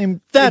 same.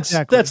 That's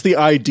the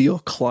ideal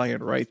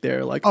client right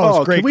there. Like,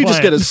 can we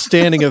just get a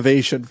standing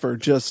ovation for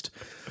just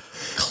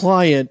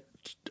client?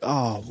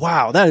 Oh,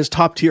 wow. That is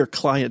top tier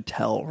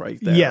clientele right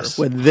there. Yes.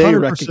 When they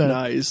 100%.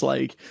 recognize,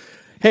 like,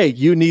 hey,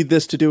 you need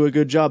this to do a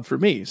good job for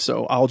me,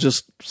 so I'll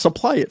just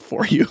supply it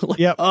for you. Like,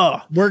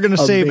 we're going to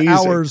save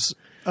hours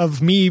of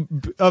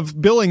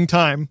billing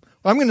time.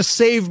 I'm going to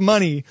save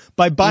money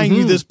by buying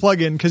you this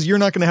plugin, because you're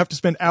not going to have to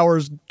spend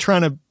hours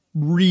trying to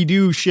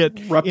redo shit.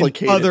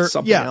 Replicate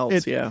something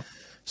else.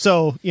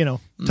 So,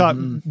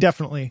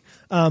 definitely.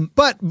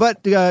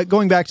 But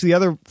going back to the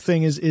other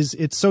thing is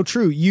it's so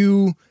true.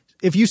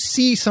 If you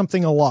see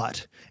something a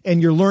lot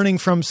and you're learning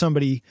from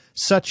somebody,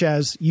 such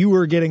as you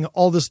were getting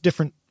all this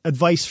different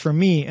advice from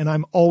me, and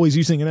I'm always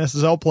using an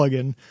SSL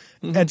plugin,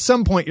 at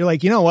some point you're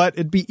like, you know what?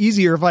 It'd be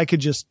easier if I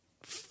could just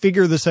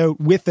figure this out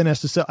with an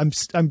SSL.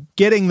 I'm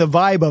getting the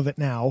vibe of it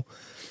now.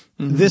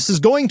 This is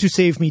going to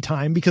save me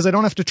time, because I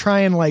don't have to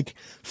try and like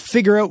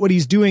figure out what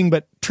he's doing,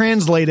 but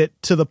translate it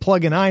to the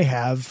plugin I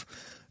have.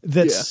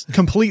 that's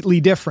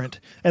completely different.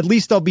 At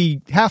least I'll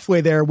be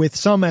halfway there with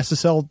some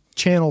SSL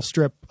channel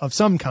strip of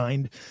some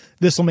kind.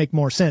 This will make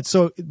more sense.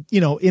 So,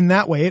 in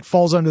that way, it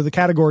falls under the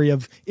category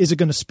of, is it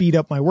going to speed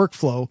up my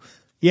workflow?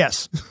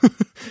 Yes,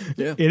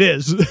 it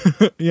is,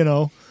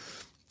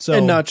 So,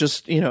 and not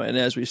just, and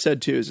as we've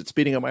said too, is it's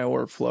speeding up my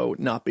workflow,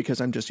 not because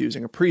I'm just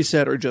using a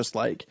preset or just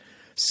like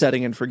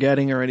setting and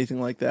forgetting or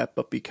anything like that,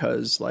 but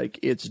because like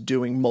it's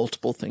doing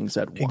multiple things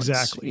at once,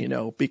 Exactly.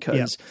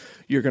 Because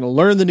you're going to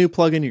learn the new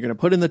plugin, you're going to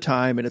put in the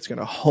time, and it's going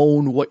to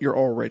hone what you're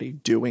already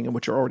doing and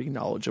what you're already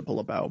knowledgeable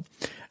about.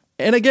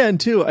 And again,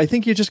 too, I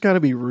think you just got to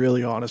be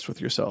really honest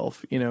with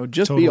yourself,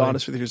 just Totally. be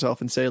honest with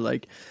yourself and say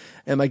like,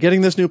 am I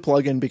getting this new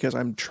plugin because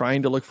I'm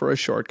trying to look for a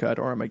shortcut,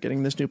 or am I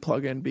getting this new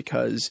plugin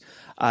because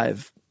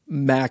I've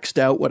maxed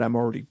out what I'm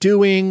already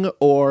doing,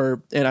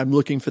 and I'm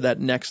looking for that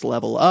next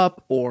level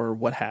up, or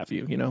what have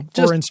you,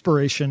 or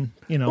inspiration,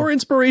 or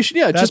inspiration.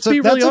 Yeah. Just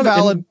be really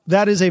honest.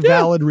 That is a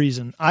valid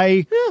reason.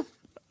 I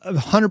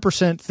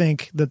 100%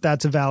 think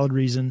that's a valid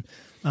reason.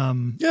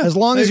 As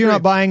long as you're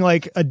not buying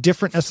like a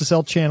different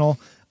SSL channel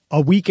a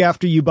week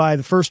after you buy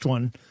the first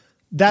one,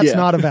 that's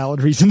not a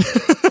valid reason.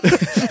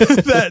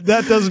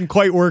 that doesn't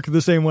quite work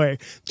the same way.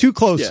 Too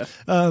close.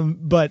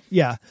 But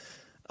yeah,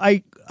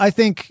 I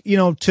think,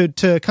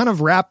 to kind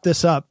of wrap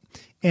this up,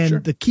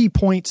 and the key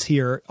points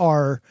here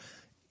are,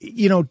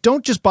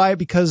 don't just buy it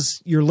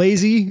because you're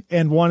lazy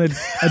and wanted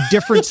a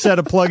different set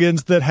of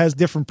plugins that has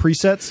different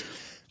presets.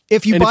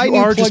 If you buy new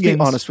plugins, just be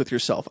honest with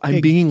yourself. I'm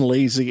being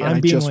lazy and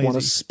I just want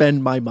to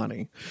spend my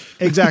money.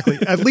 Exactly.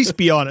 At least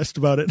be honest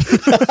about it.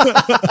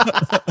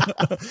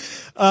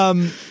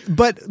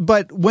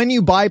 But when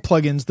you buy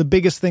plugins, the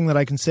biggest thing that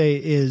I can say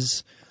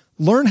is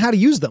learn how to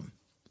use them.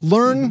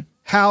 Learn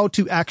how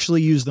to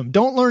actually use them.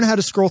 Don't learn how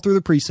to scroll through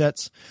the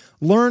presets.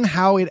 Learn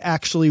how it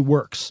actually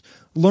works.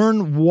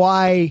 Learn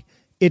why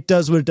it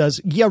does what it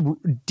does. Yeah,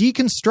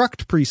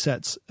 deconstruct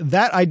presets.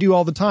 That I do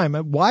all the time.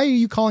 Why are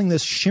you calling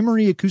this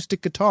shimmery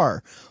acoustic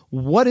guitar?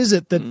 What is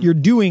it that you're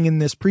doing in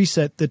this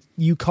preset that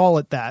you call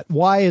it that?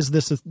 Why is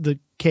this the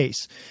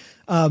case?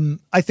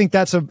 I think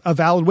that's a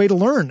valid way to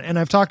learn. And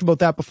I've talked about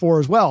that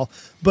before as well.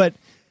 But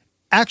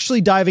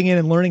actually diving in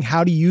and learning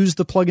how to use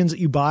the plugins that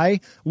you buy,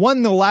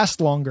 one, they'll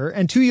last longer,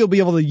 and two, you'll be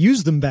able to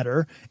use them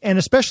better. And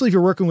especially if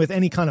you're working with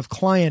any kind of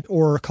client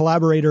or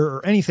collaborator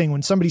or anything,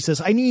 when somebody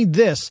says, I need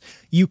this,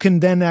 you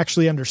can then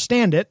actually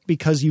understand it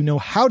because you know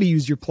how to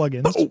use your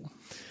plugins.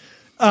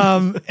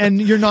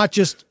 And you're not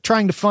just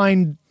trying to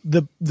find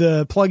the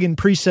plugin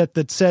preset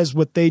that says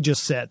what they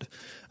just said.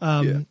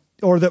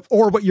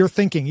 Or what you're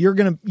thinking. You're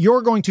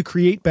going to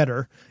create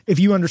better if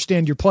you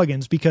understand your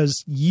plugins,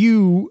 because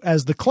you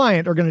as the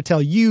client are going to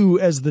tell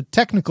you as the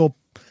technical,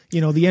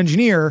 the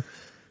engineer,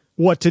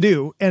 what to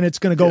do, and it's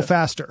going to go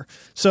faster.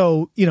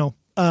 So,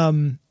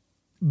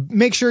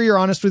 make sure you're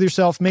honest with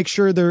yourself, make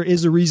sure there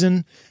is a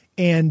reason,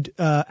 and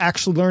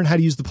actually learn how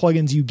to use the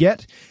plugins you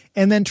get.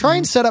 And then try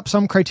and set up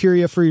some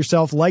criteria for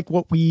yourself, like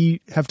what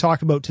we have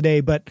talked about today,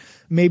 but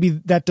maybe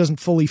that doesn't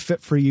fully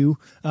fit for you.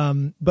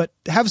 But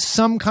have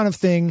some kind of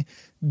thing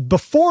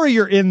before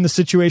you're in the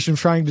situation of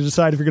trying to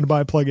decide if you're going to buy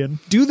a plugin.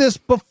 Do this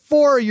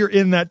before you're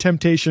in that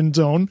temptation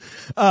zone.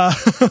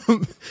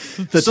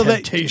 The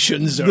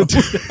temptation zone.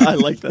 I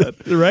like that.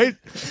 Right?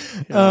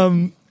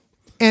 Yeah.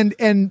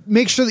 And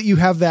make sure that you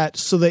have that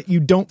so that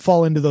you don't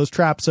fall into those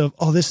traps of,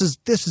 this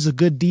is a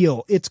good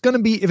deal. It's going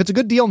to be, if it's a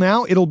good deal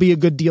now, it'll be a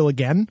good deal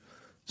again.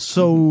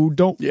 So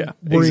don't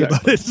worry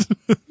about it,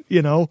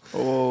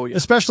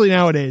 especially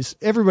nowadays,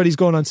 everybody's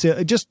going on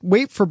sale. Just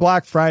wait for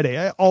Black Friday.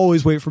 I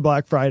always wait for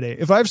Black Friday.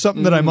 If I have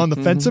something that I'm on the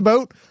fence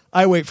about,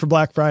 I wait for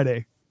Black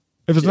Friday.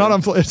 If it's not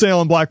on sale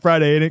on Black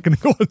Friday, it ain't going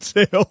to go on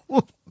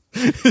sale.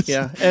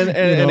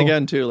 And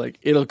again too, like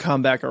it'll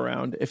come back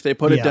around. If they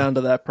put it down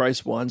to that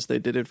price once, they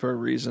did it for a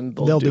reason.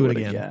 They'll do it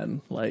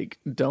again. Like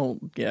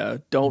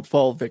don't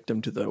fall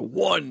victim to the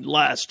one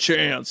last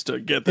chance to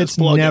get this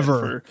plugin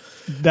for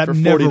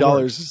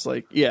 $40. It's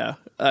like,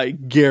 I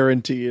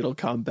guarantee it'll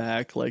come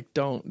back. Like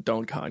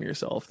don't con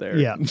yourself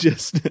there.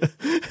 Just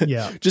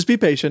be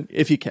patient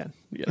if you can.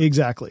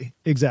 Exactly.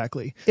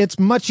 It's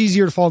much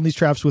easier to fall in these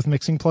traps with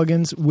mixing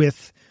plugins,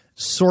 with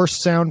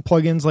source sound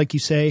plugins, like you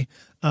say.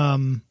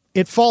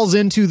 It falls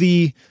into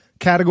the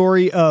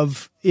category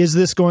of, is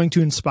this going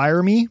to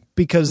inspire me?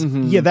 Because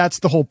that's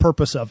the whole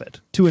purpose of it,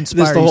 to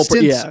inspire you.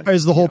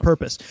 Is the whole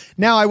purpose.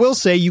 Now, I will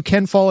say you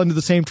can fall into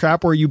the same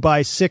trap where you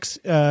buy 6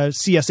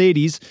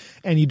 CS80s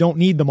and you don't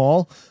need them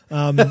all.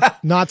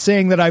 Not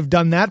saying that I've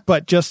done that,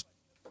 but just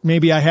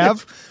maybe I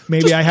have.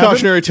 Maybe I haven't.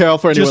 Cautionary tale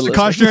for anyone listening. Just a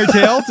cautionary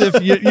tale.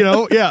 If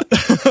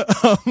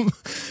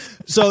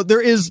so there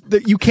is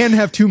that you can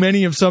have too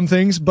many of some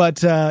things,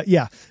 but but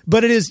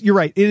you're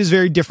right. It is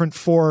very different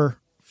for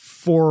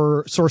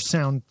source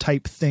sound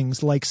type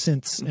things like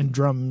synths and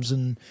drums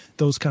and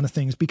those kind of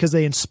things, because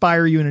they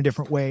inspire you in a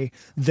different way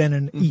than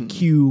an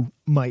EQ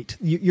might.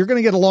 You're going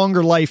to get a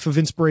longer life of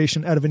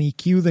inspiration out of an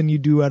EQ than you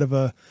do out of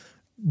a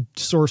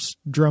source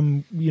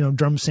drum,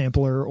 drum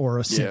sampler or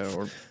a synth. Yeah,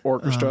 or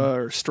orchestra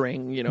or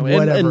string,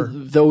 whatever.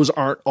 And those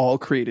aren't all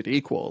created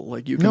equal.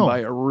 Like you can buy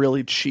a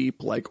really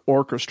cheap like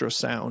orchestra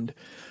sound,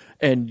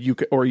 and you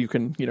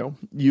can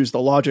use the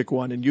Logic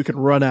one, and you can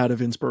run out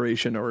of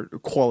inspiration or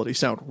quality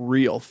sound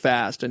real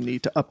fast and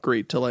need to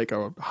upgrade to like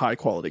a high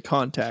quality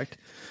Contact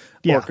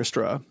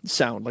orchestra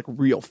sound like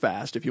real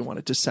fast if you want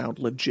it to sound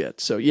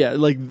legit. So yeah,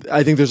 like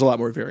I think there's a lot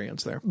more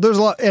variance there. There's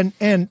a lot,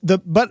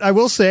 but I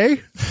will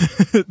say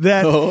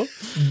that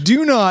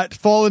do not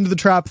fall into the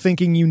trap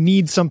thinking you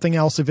need something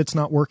else if it's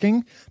not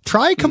working.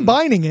 Try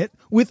combining it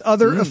with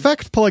other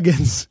effect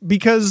plugins,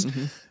 because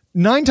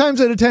 9 times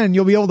out of 10,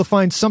 you'll be able to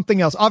find something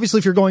else. Obviously,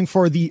 if you're going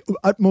for the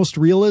utmost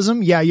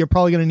realism, you're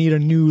probably going to need a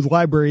new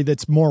library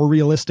that's more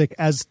realistic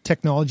as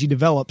technology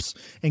develops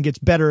and gets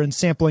better and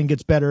sampling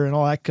gets better and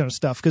all that kind of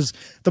stuff. Because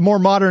the more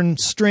modern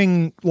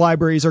string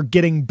libraries are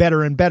getting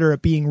better and better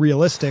at being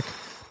realistic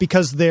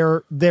because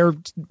they're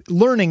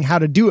learning how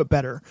to do it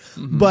better.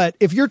 But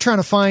if you're trying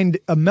to find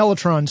a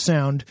Mellotron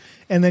sound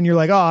and then you're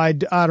like, I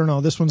don't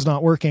know, this one's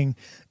not working,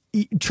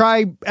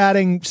 try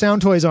adding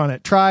sound toys on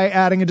it. Try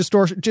adding a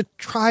distortion. Just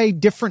try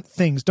different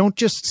things. Don't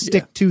just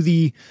stick to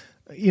the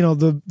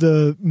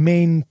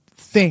main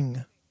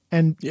thing,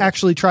 and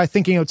actually try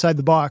thinking outside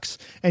the box,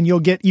 and you'll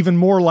get even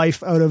more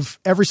life out of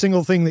every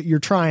single thing that you're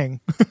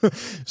trying.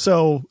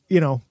 So,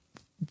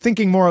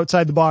 thinking more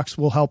outside the box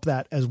will help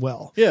that as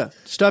well. Yeah.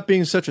 Stop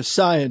being such a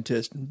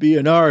scientist and be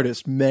an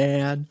artist,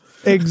 man.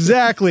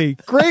 Exactly.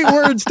 Great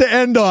words to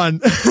end on.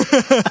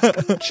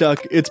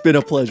 Chuck, it's been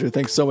a pleasure.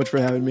 Thanks so much for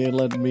having me and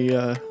letting me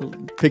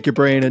pick your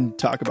brain and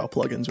talk about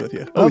plugins with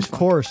you. Always of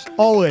course.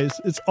 Always.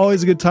 It's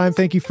always a good time.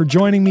 Thank you for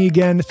joining me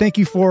again. Thank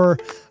you for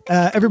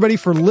everybody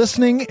for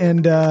listening.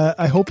 And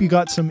I hope you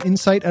got some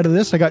insight out of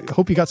this.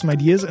 Hope you got some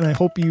ideas, and I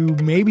hope you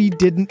maybe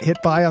didn't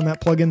hit buy on that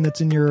plugin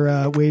that's in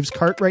your Waves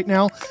cart right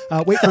now.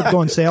 Wait for it to go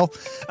on sale.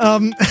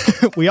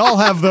 We all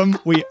have them.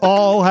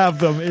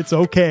 It's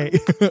okay.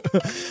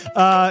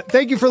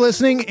 Thank you for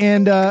listening.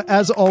 And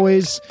as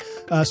always,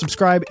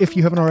 subscribe if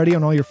you haven't already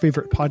on all your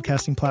favorite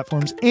podcasting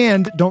platforms.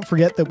 And don't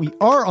forget that we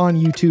are on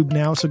YouTube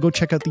now. So go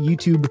check out the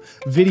YouTube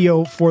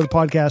video for the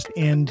podcast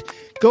and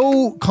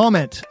go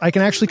comment. I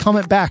can actually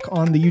comment back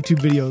on the YouTube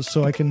videos.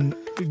 So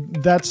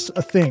that's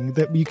a thing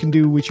that you can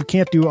do, which you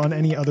can't do on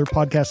any other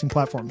podcasting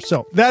platform.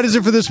 So that is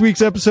it for this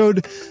week's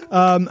episode.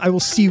 I will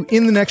see you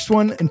in the next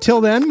one. Until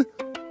then,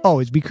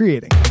 always be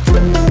creating.